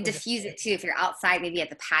 You can diffuse it too. If you're outside, maybe at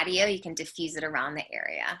the patio, you can diffuse it around the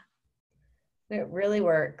area. It really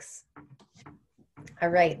works. All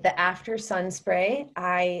right, the after sun spray,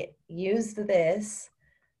 I used this,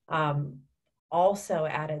 also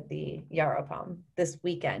added the yarrow pom this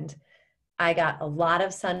weekend. I got a lot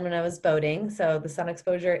of sun when I was boating, so the sun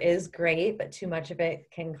exposure is great, but too much of it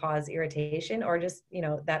can cause irritation or just,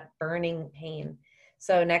 that burning pain.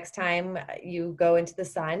 So next time you go into the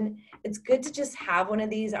sun, it's good to just have one of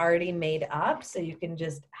these already made up so you can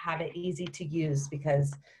just have it easy to use,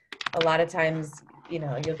 because a lot of times,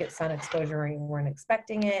 you'll get sun exposure where you weren't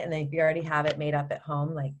expecting it. And then if you already have it made up at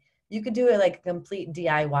home, like you could do it like a complete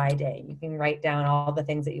DIY day. You can write down all the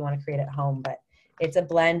things that you want to create at home, but it's a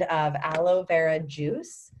blend of aloe vera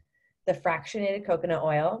juice, the fractionated coconut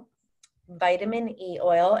oil, vitamin E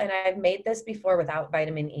oil, and I've made this before without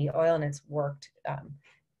vitamin E oil, and it's worked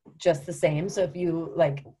just the same. So if you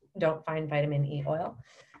don't find vitamin E oil,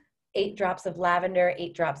 8 drops of lavender,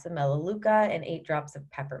 8 drops of melaleuca, and 8 drops of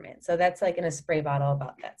peppermint. So that's like in a spray bottle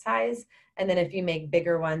about that size. And then if you make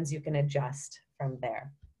bigger ones, you can adjust from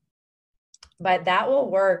there. But that will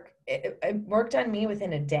work. It worked on me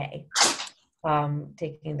within a day,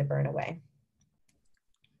 taking the burn away.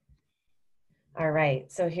 All right,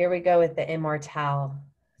 so here we go with the Immortelle.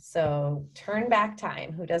 So turn back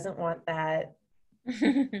time. Who doesn't want that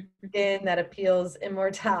skin that appears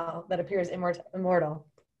immortal?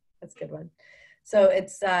 That's a good one. So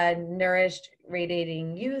it's nourished,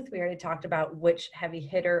 radiating youth. We already talked about which heavy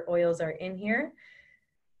hitter oils are in here.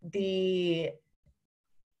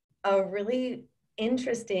 A really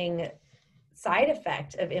interesting side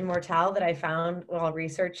effect of Immortelle that I found while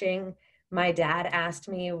researching, my dad asked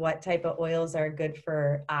me what type of oils are good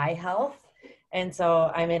for eye health. And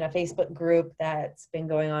so I'm in a Facebook group that's been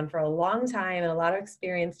going on for a long time and a lot of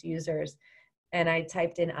experienced users. And I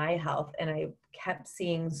typed in eye health, and I kept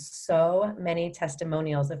seeing so many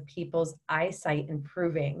testimonials of people's eyesight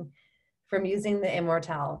improving from using the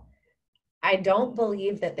Immortelle. I don't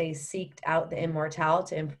believe that they seeked out the Immortelle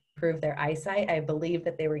to improve their eyesight. I believe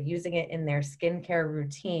that they were using it in their skincare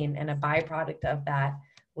routine, and a byproduct of that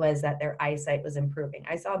was that their eyesight was improving.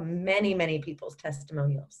 I saw many, many people's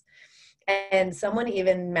testimonials. And someone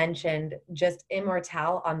even mentioned just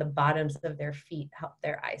Immortelle on the bottoms of their feet helped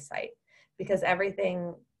their eyesight, because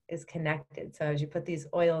everything is connected. So as you put these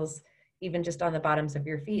oils, even just on the bottoms of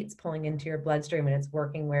your feet, it's pulling into your bloodstream and it's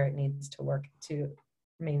working where it needs to work to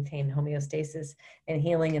maintain homeostasis and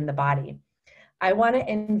healing in the body. I want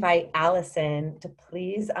to invite Allison to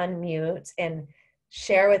please unmute and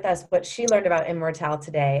share with us what she learned about Immortelle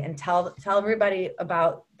today, and tell everybody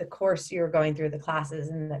about the course you're going through, the classes,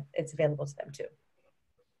 and that it's available to them too.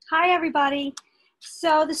 Hi, everybody.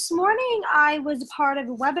 So this morning I was a part of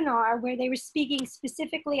a webinar where they were speaking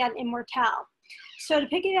specifically on Immortelle. So to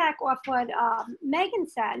piggyback off what Megan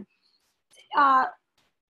said,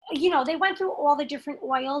 they went through all the different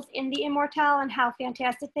oils in the Immortelle and how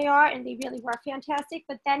fantastic they are, and they really were fantastic.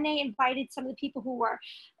 But then they invited some of the people who were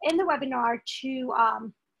in the webinar to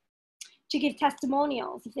give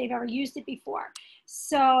testimonials if they've ever used it before.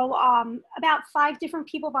 So about 5 different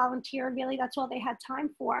people volunteered. Really, that's all they had time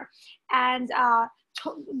for. And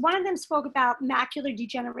one of them spoke about macular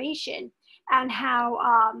degeneration and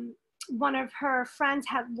how one of her friends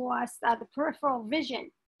had lost the peripheral vision.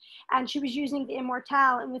 And she was using the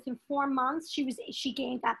Immortelle, and within 4 months, she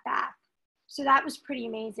gained that back. So that was pretty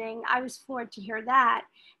amazing. I was floored to hear that.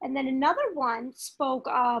 And then another one spoke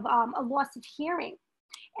of a loss of hearing.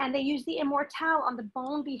 And they used the Immortelle on the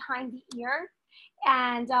bone behind the ear,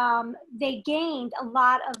 and they gained a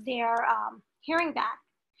lot of their hearing back.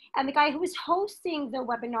 And the guy who was hosting the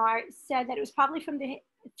webinar said that it was probably from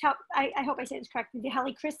I hope I said this correctly, the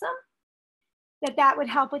helichrysum, that would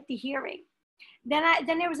help with the hearing. Then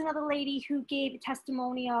there was another lady who gave a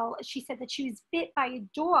testimonial. She said that she was bit by a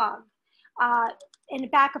dog in the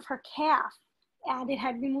back of her calf, and it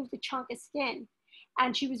had removed a chunk of skin.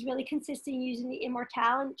 And she was really consistent using the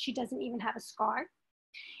Immortelle, and she doesn't even have a scar.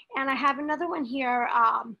 And I have another one here,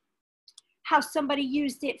 how somebody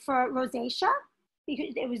used it for rosacea,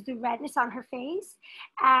 because it was the redness on her face.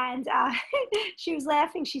 And she was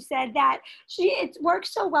laughing. She said that it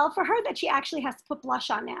works so well for her that she actually has to put blush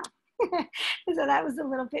on now. So that was a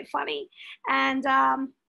little bit funny. And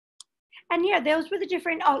yeah, those were the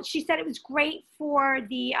different, oh, she said it was great for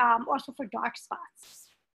the, also for dark spots.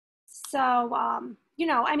 So, you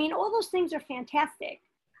know, I mean, all those things are fantastic.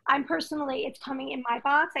 I'm personally, it's coming in my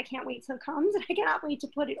box. I can't wait till it comes. I cannot wait to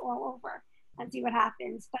put it all over and see what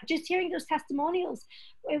happens. But just hearing those testimonials,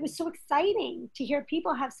 it was so exciting to hear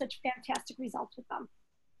people have such fantastic results with them.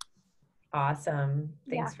 Awesome.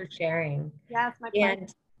 Thanks for sharing. Yeah, it's my pleasure.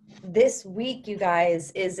 And this week, you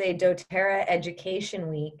guys, is a doTERRA Education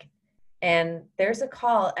Week. And there's a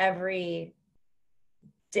call every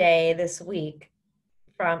day this week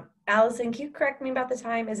from Allison. Can you correct me about the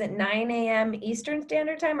time? Is it 9 a.m. Eastern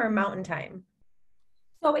Standard Time or Mountain Time?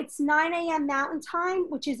 So it's 9 a.m. Mountain Time,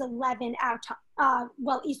 which is 11 our time.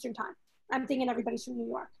 Well, Eastern Time. I'm thinking everybody's from New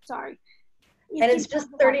York. Sorry. And it's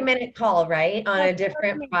just 30-minute call, right? On a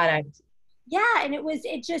different product. Yeah, and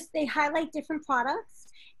they highlight different products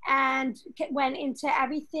and went into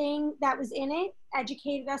everything that was in it,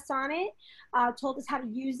 educated us on it, told us how to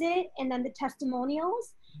use it, and then the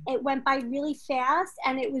testimonials. It went by really fast,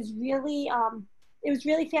 and it was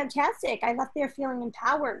really fantastic. I left there feeling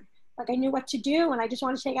empowered, like I knew what to do, and I just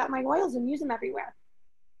want to take out my oils and use them everywhere.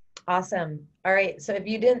 Awesome. All right. So if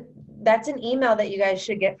you didn't, that's an email that you guys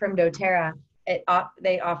should get from doTERRA.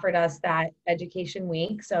 They offered us that education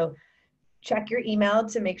week. So check your email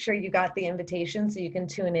to make sure you got the invitation so you can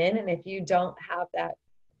tune in. And if you don't have that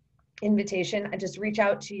invitation, just reach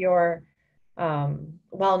out to your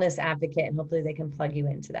wellness advocate and hopefully they can plug you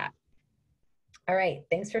into that. All right.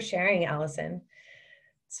 Thanks for sharing, Allison.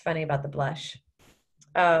 It's funny about the blush.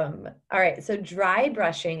 All right. So dry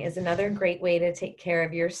brushing is another great way to take care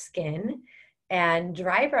of your skin. And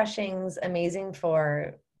dry brushing's amazing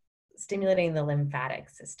for stimulating the lymphatic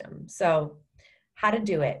system. So how to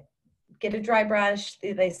do it. Get a dry brush.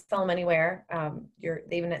 They sell them anywhere.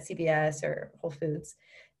 Even at CVS or Whole Foods.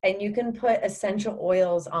 And you can put essential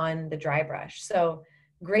oils on the dry brush. So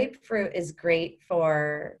grapefruit is great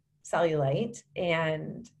for cellulite.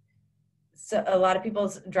 And so a lot of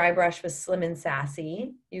people's dry brush was Slim and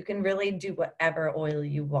Sassy. You can really do whatever oil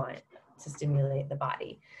you want to stimulate the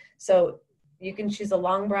body. So you can choose a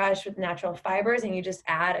long brush with natural fibers and you just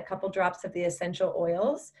add a couple drops of the essential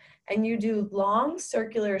oils and you do long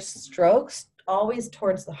circular strokes always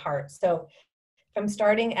towards the heart. So if I'm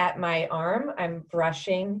starting at my arm, I'm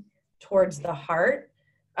brushing towards the heart.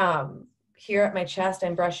 Here at my chest,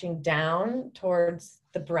 I'm brushing down towards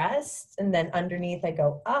the breast, and then underneath I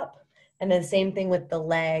go up. And then same thing with the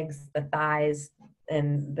legs, the thighs,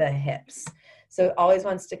 and the hips. So it always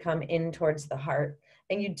wants to come in towards the heart.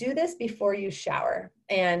 And you do this before you shower.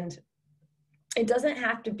 And it doesn't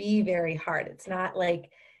have to be very hard. It's not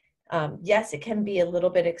like, yes, it can be a little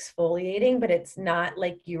bit exfoliating, but it's not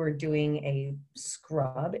like you were doing a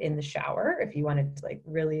scrub in the shower if you wanted to like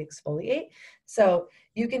really exfoliate. So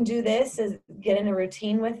you can do this, get in a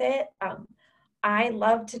routine with it. I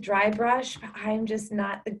love to dry brush, but I'm just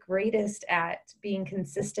not the greatest at being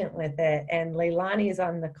consistent with it. And Leilani's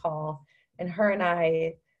on the call, and her and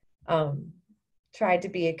I tried to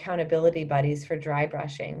be accountability buddies for dry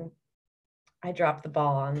brushing. I dropped the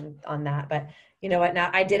ball on that, but you know what? Now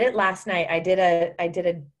I did it last night. I did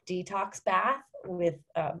a detox bath with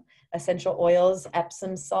essential oils,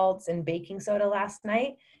 Epsom salts, and baking soda last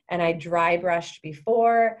night, and I dry brushed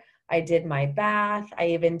before. I did my bath. I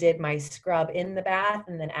even did my scrub in the bath.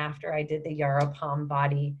 And then after I did the Yarrow Palm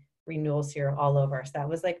Body Renewal Serum all over. So that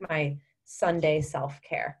was like my Sunday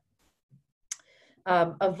self-care.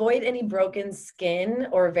 Avoid any broken skin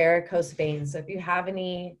or varicose veins. So if you have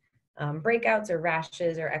any breakouts or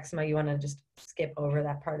rashes or eczema, you want to just skip over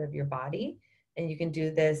that part of your body. And you can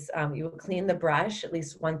do this. You will clean the brush at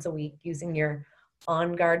least once a week using your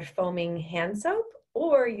On Guard foaming hand soap,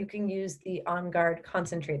 or you can use the On Guard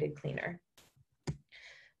concentrated cleaner.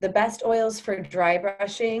 The best oils for dry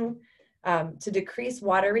brushing to decrease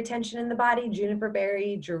water retention in the body: juniper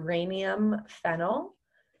berry, geranium, fennel.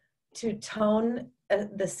 To tone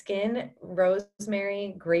the skin: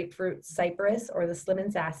 rosemary, grapefruit, cypress, or the Slim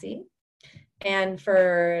and Sassy. And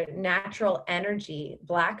for natural energy: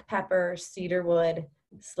 black pepper, cedarwood,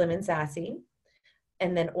 Slim and Sassy.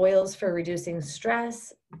 And then oils for reducing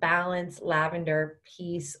stress: balance, lavender,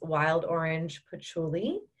 peace, wild orange,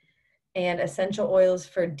 patchouli. And essential oils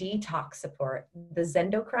for detox support: the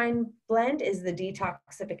Zendocrine blend is the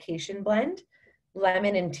detoxification blend,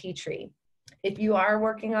 lemon and tea tree. If you are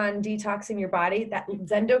working on detoxing your body, that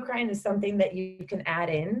Zendocrine is something that you can add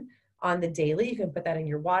in on the daily. You can put that in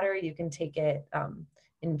your water. You can take it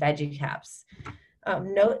in veggie caps.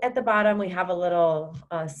 Note at the bottom, we have a little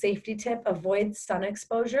safety tip: avoid sun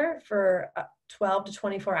exposure for 12 to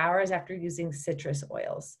 24 hours after using citrus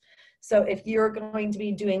oils. So if you're going to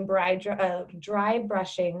be doing dry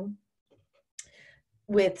brushing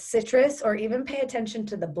with citrus, or even pay attention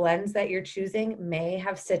to the blends that you're choosing may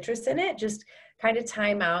have citrus in it, just kind of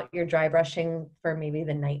time out your dry brushing for maybe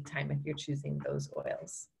the nighttime if you're choosing those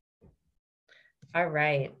oils. All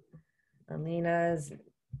right, Alina's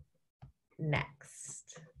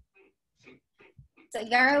next. So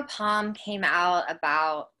Yarrow Palm came out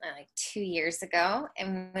about like 2 years ago.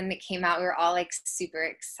 And when it came out, we were all like super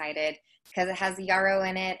excited because it has yarrow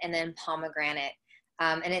in it and then pomegranate.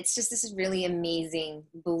 And it's just this really amazing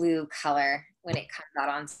blue color when it comes out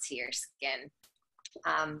onto your skin.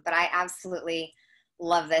 But I absolutely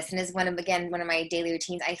love this, and is one of my daily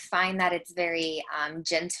routines. I find that it's very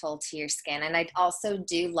gentle to your skin, and I also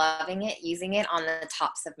do loving it, using it on the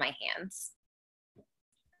tops of my hands.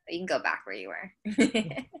 You can go back where you were.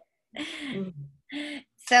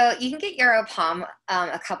 So you can get Yarrow Palm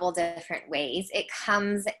a couple different ways. It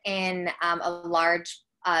comes in a large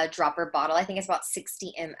dropper bottle. I think it's about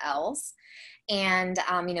 60 mLs. And,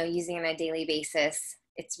 using it on a daily basis,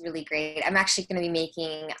 it's really great. I'm actually going to be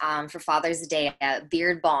making, for Father's Day, a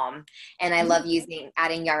beard balm. And I love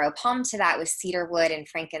adding Yarrow Palm to that with cedar wood and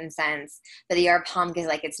frankincense. But the Yarrow Palm gives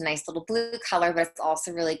like its nice little blue color, but it's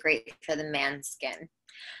also really great for the man's skin.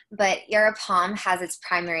 But Yarrow Palm has its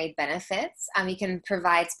primary benefits. You can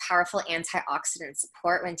provide powerful antioxidant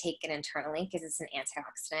support when taken internally because it's an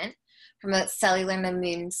antioxidant. Promotes cellular and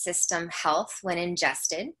immune system health when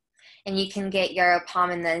ingested. And you can get Yarrow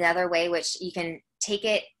Palm in another way, which you can take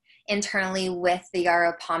it internally with the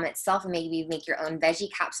Yarrow Palm itself and maybe make your own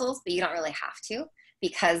veggie capsules, but you don't really have to,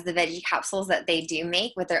 because the veggie capsules that they do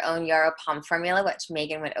make with their own Yarrow Palm formula, which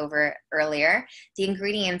Megan went over earlier, the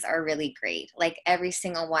ingredients are really great. Like every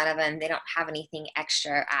single one of them, they don't have anything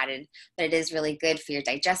extra added, but it is really good for your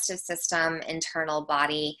digestive system, internal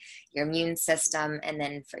body, your immune system, and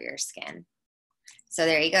then for your skin. So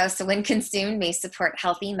there you go. So when consumed, may support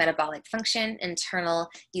healthy metabolic function. Internal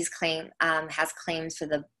use has claims for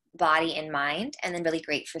the body and mind, and then really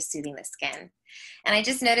great for soothing the skin. And I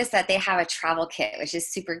just noticed that they have a travel kit, which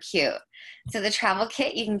is super cute. So the travel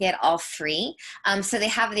kit, you can get all free. So they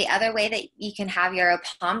have the other way that you can have Yarrow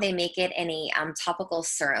Palm. They make it in a topical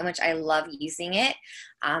serum, which I love using it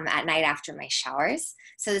at night after my showers.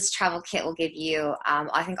 So this travel kit will give you,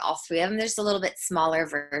 I think all three of them. There's a little bit smaller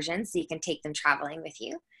version, so you can take them traveling with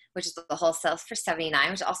you, which is the wholesale for $79,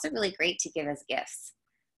 which is also really great to give as gifts.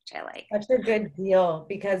 I like. That's a good deal,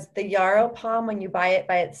 because the Yarrow Palm, when you buy it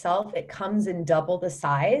by itself, it comes in double the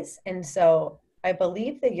size. And so I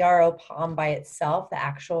believe the Yarrow Palm by itself, the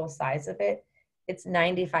actual size of it, it's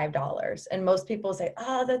 $95. And most people say,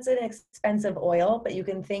 oh, that's an expensive oil, but you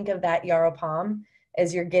can think of that Yarrow Palm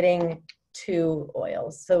as you're getting 2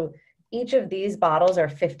 oils. So each of these bottles are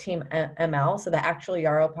 15 ml. So the actual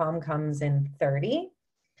Yarrow Palm comes in 30.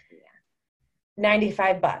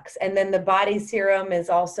 $95. And then the body serum is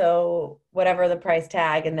also whatever the price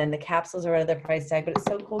tag, and then the capsules are whatever the price tag. But it's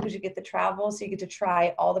so cool because you get the travel, so you get to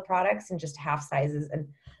try all the products in just half sizes. And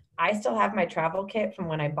I still have my travel kit from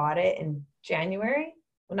when I bought it in January.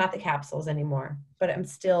 Well, not the capsules anymore, but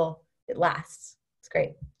it lasts. It's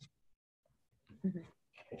great.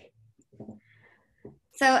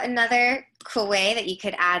 So another cool way that you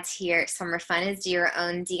could add to your summer fun is do your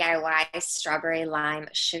own DIY strawberry lime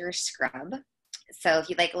sugar scrub. So if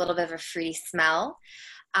you like a little bit of a fruity smell,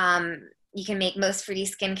 you can make most fruity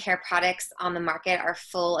skincare products on the market are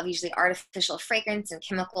full of usually artificial fragrance and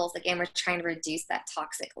chemicals. Again, we're trying to reduce that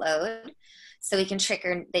toxic load. So we can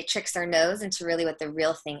tricks our nose into really what the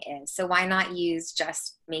real thing is. So why not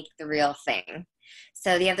make the real thing?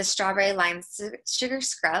 So you have the strawberry lime sugar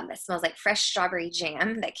scrub. It smells like fresh strawberry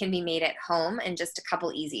jam that can be made at home in just a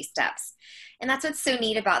couple easy steps. And that's what's so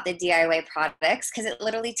neat about the DIY products, because it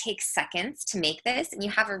literally takes seconds to make this, and you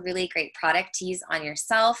have a really great product to use on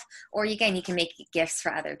yourself, or again, you can make gifts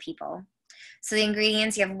for other people. So the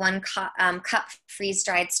ingredients, you have 1 cup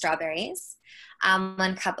freeze-dried strawberries,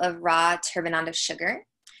 1 cup of raw turbinado sugar,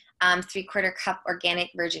 3/4 cup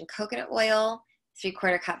organic virgin coconut oil,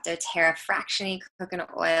 3/4 cup doTERRA fractionated coconut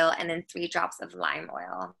oil, and then 3 drops of lime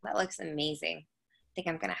oil. That looks amazing. I think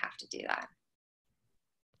I'm going to have to do that.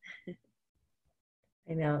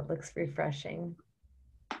 I know, it looks refreshing.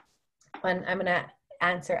 And I'm going to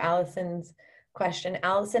answer Allison's question.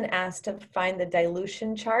 Allison asked to find the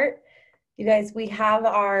dilution chart. You guys, we have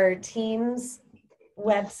our team's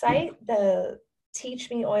website, the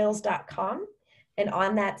teachmeoils.com. And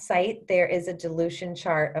on that site, there is a dilution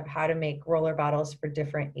chart of how to make roller bottles for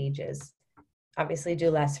different ages. Obviously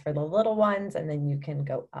do less for the little ones, and then you can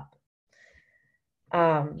go up.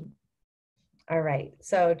 All right,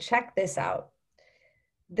 so check this out.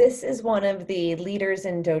 This is one of the leaders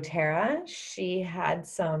in doTERRA. She had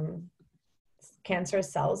some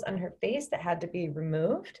cancerous cells on her face that had to be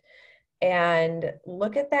removed. And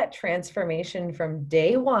look at that transformation from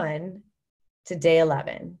day 1 to day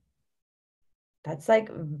 11. That's like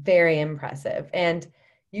very impressive. And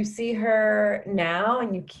you see her now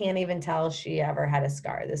and you can't even tell she ever had a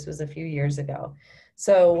scar. This was a few years ago.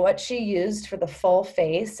 So what she used for the full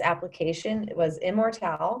face application was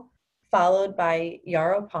Immortelle, followed by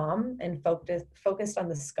Yarrow Palm, and focused on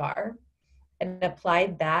the scar and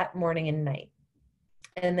applied that morning and night.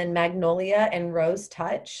 And then Magnolia and Rose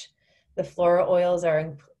Touch. The floral oils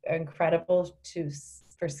are incredible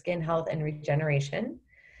for skin health and regeneration.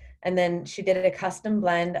 And then she did a custom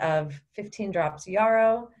blend of 15 drops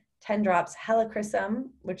yarrow, 10 drops helichrysum,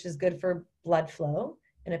 which is good for blood flow,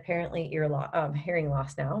 and apparently hearing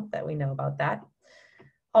loss now that we know about that.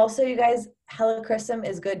 Also, you guys, helichrysum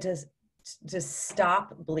is good to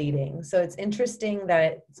stop bleeding. So it's interesting that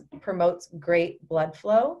it promotes great blood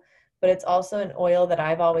flow, but it's also an oil that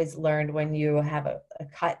I've always learned when you have a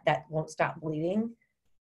cut that won't stop bleeding,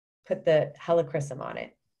 put the helichrysum on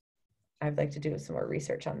it. I'd like to do some more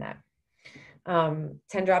research on that.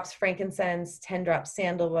 10 drops frankincense, 10 drops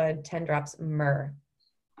sandalwood, 10 drops myrrh.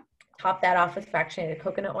 Top that off with fractionated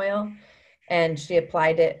coconut oil. And she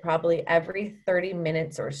applied it probably every 30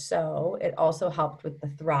 minutes or so. It also helped with the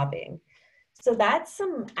throbbing. So that's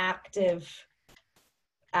some active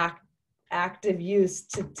use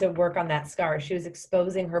to work on that scar. She was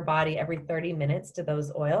exposing her body every 30 minutes to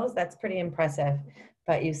those oils. That's pretty impressive.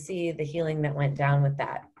 But you see the healing that went down with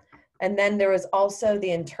that. And then there was also the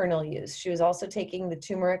internal use. She was also taking the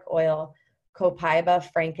turmeric oil,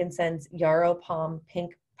 copaiba, frankincense, yarrow palm,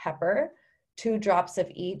 pink pepper, 2 drops of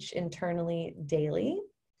each internally daily.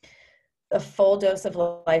 A full dose of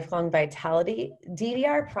lifelong vitality.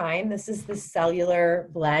 DDR Prime, this is the cellular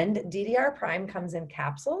blend. DDR Prime comes in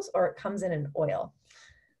capsules or it comes in an oil.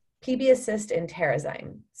 PB Assist and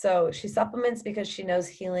Terrazyme. So she supplements because she knows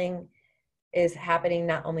healing is happening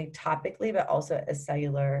not only topically, but also at a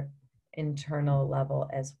cellular internal level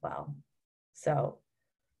as well. So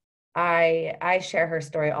I share her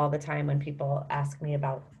story all the time when people ask me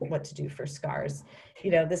about what to do for scars.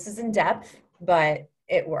 You know, this is in depth, but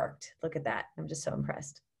it worked. Look at that. I'm just so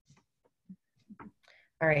impressed.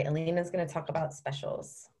 All right, Alina's going to talk about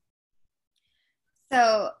specials.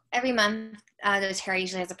 So every month, doTERRA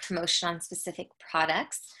usually has a promotion on specific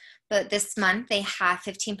products. But this month, they have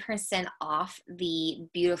 15% off the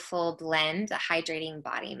Beautiful Blend Hydrating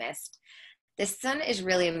Body Mist. This one is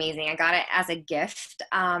really amazing. I got it as a gift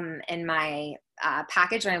in my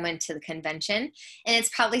package when I went to the convention. And it's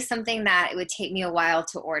probably something that it would take me a while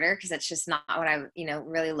to order because it's just not what I'm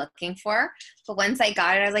really looking for. But once I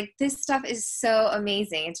got it, I was like, this stuff is so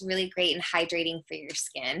amazing. It's really great and hydrating for your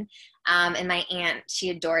skin. And my aunt,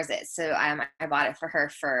 she adores it. So I bought it for her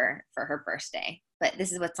for her birthday. But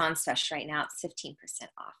this is what's on special right now. It's 15%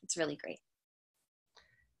 off. It's really great.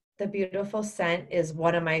 The Beautiful scent is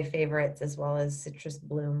one of my favorites, as well as citrus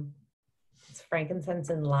bloom. It's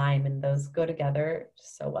frankincense and lime, and those go together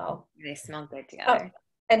so well. They smell good together. Oh,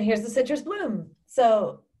 and here's the citrus bloom.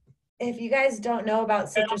 So if you guys don't know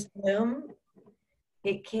about citrus bloom,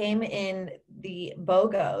 it came in the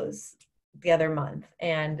BOGOs the other month,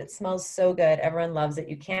 and it smells so good. Everyone loves it.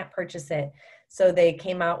 You can't purchase it. So they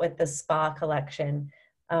came out with the spa collection.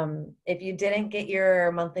 If you didn't get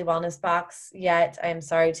your monthly wellness box yet, I'm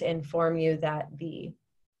sorry to inform you that the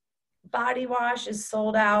body wash is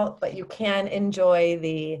sold out, but you can enjoy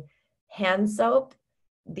the hand soap,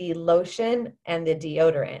 the lotion, and the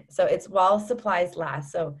deodorant. So it's while supplies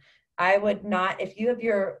last. So I would not, if you have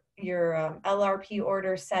your LRP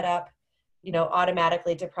order set up,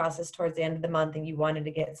 automatically to process towards the end of the month and you wanted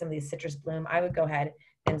to get some of these citrus bloom, I would go ahead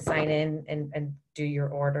and sign in and do your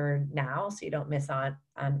order now so you don't miss on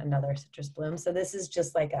another citrus bloom. So this is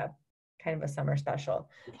just like a kind of a summer special.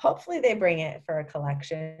 Hopefully they bring it for a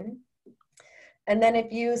collection. And then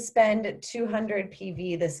if you spend 200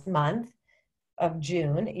 PV this month of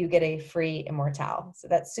June, you get a free Immortelle. So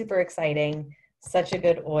that's super exciting. Such a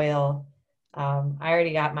good oil. I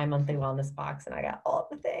already got my monthly wellness box and I got all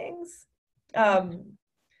the things.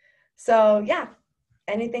 So yeah,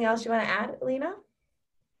 anything else you want to add, Lena?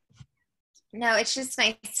 No, it's just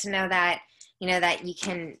nice to know that, that you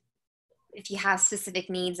can if you have specific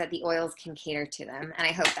needs, that the oils can cater to them. And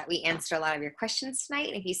I hope that we answered a lot of your questions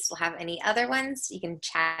tonight. If you still have any other ones, you can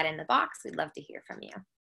chat in the box. We'd love to hear from you.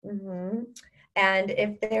 Mm-hmm. And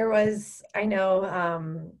if there was, I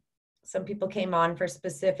know some people came on for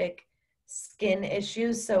specific skin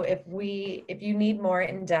issues. So if you need more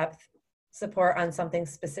in-depth support on something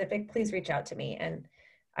specific, please reach out to me, and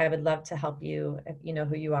I would love to help you if you know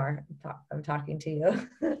who you are. I'm talking to you.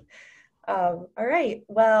 All right.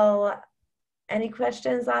 Well, any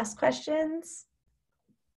questions, last questions?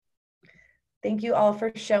 Thank you all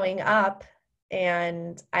for showing up,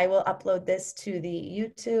 and I will upload this to the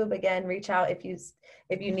YouTube. Again, reach out if you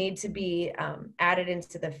need to be added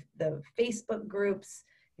into the Facebook groups,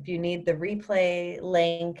 if you need the replay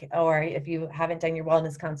link, or if you haven't done your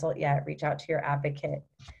wellness consult yet, reach out to your advocate,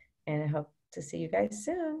 and I hope to see you guys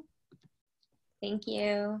soon. Thank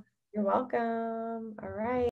you. You're welcome. All right.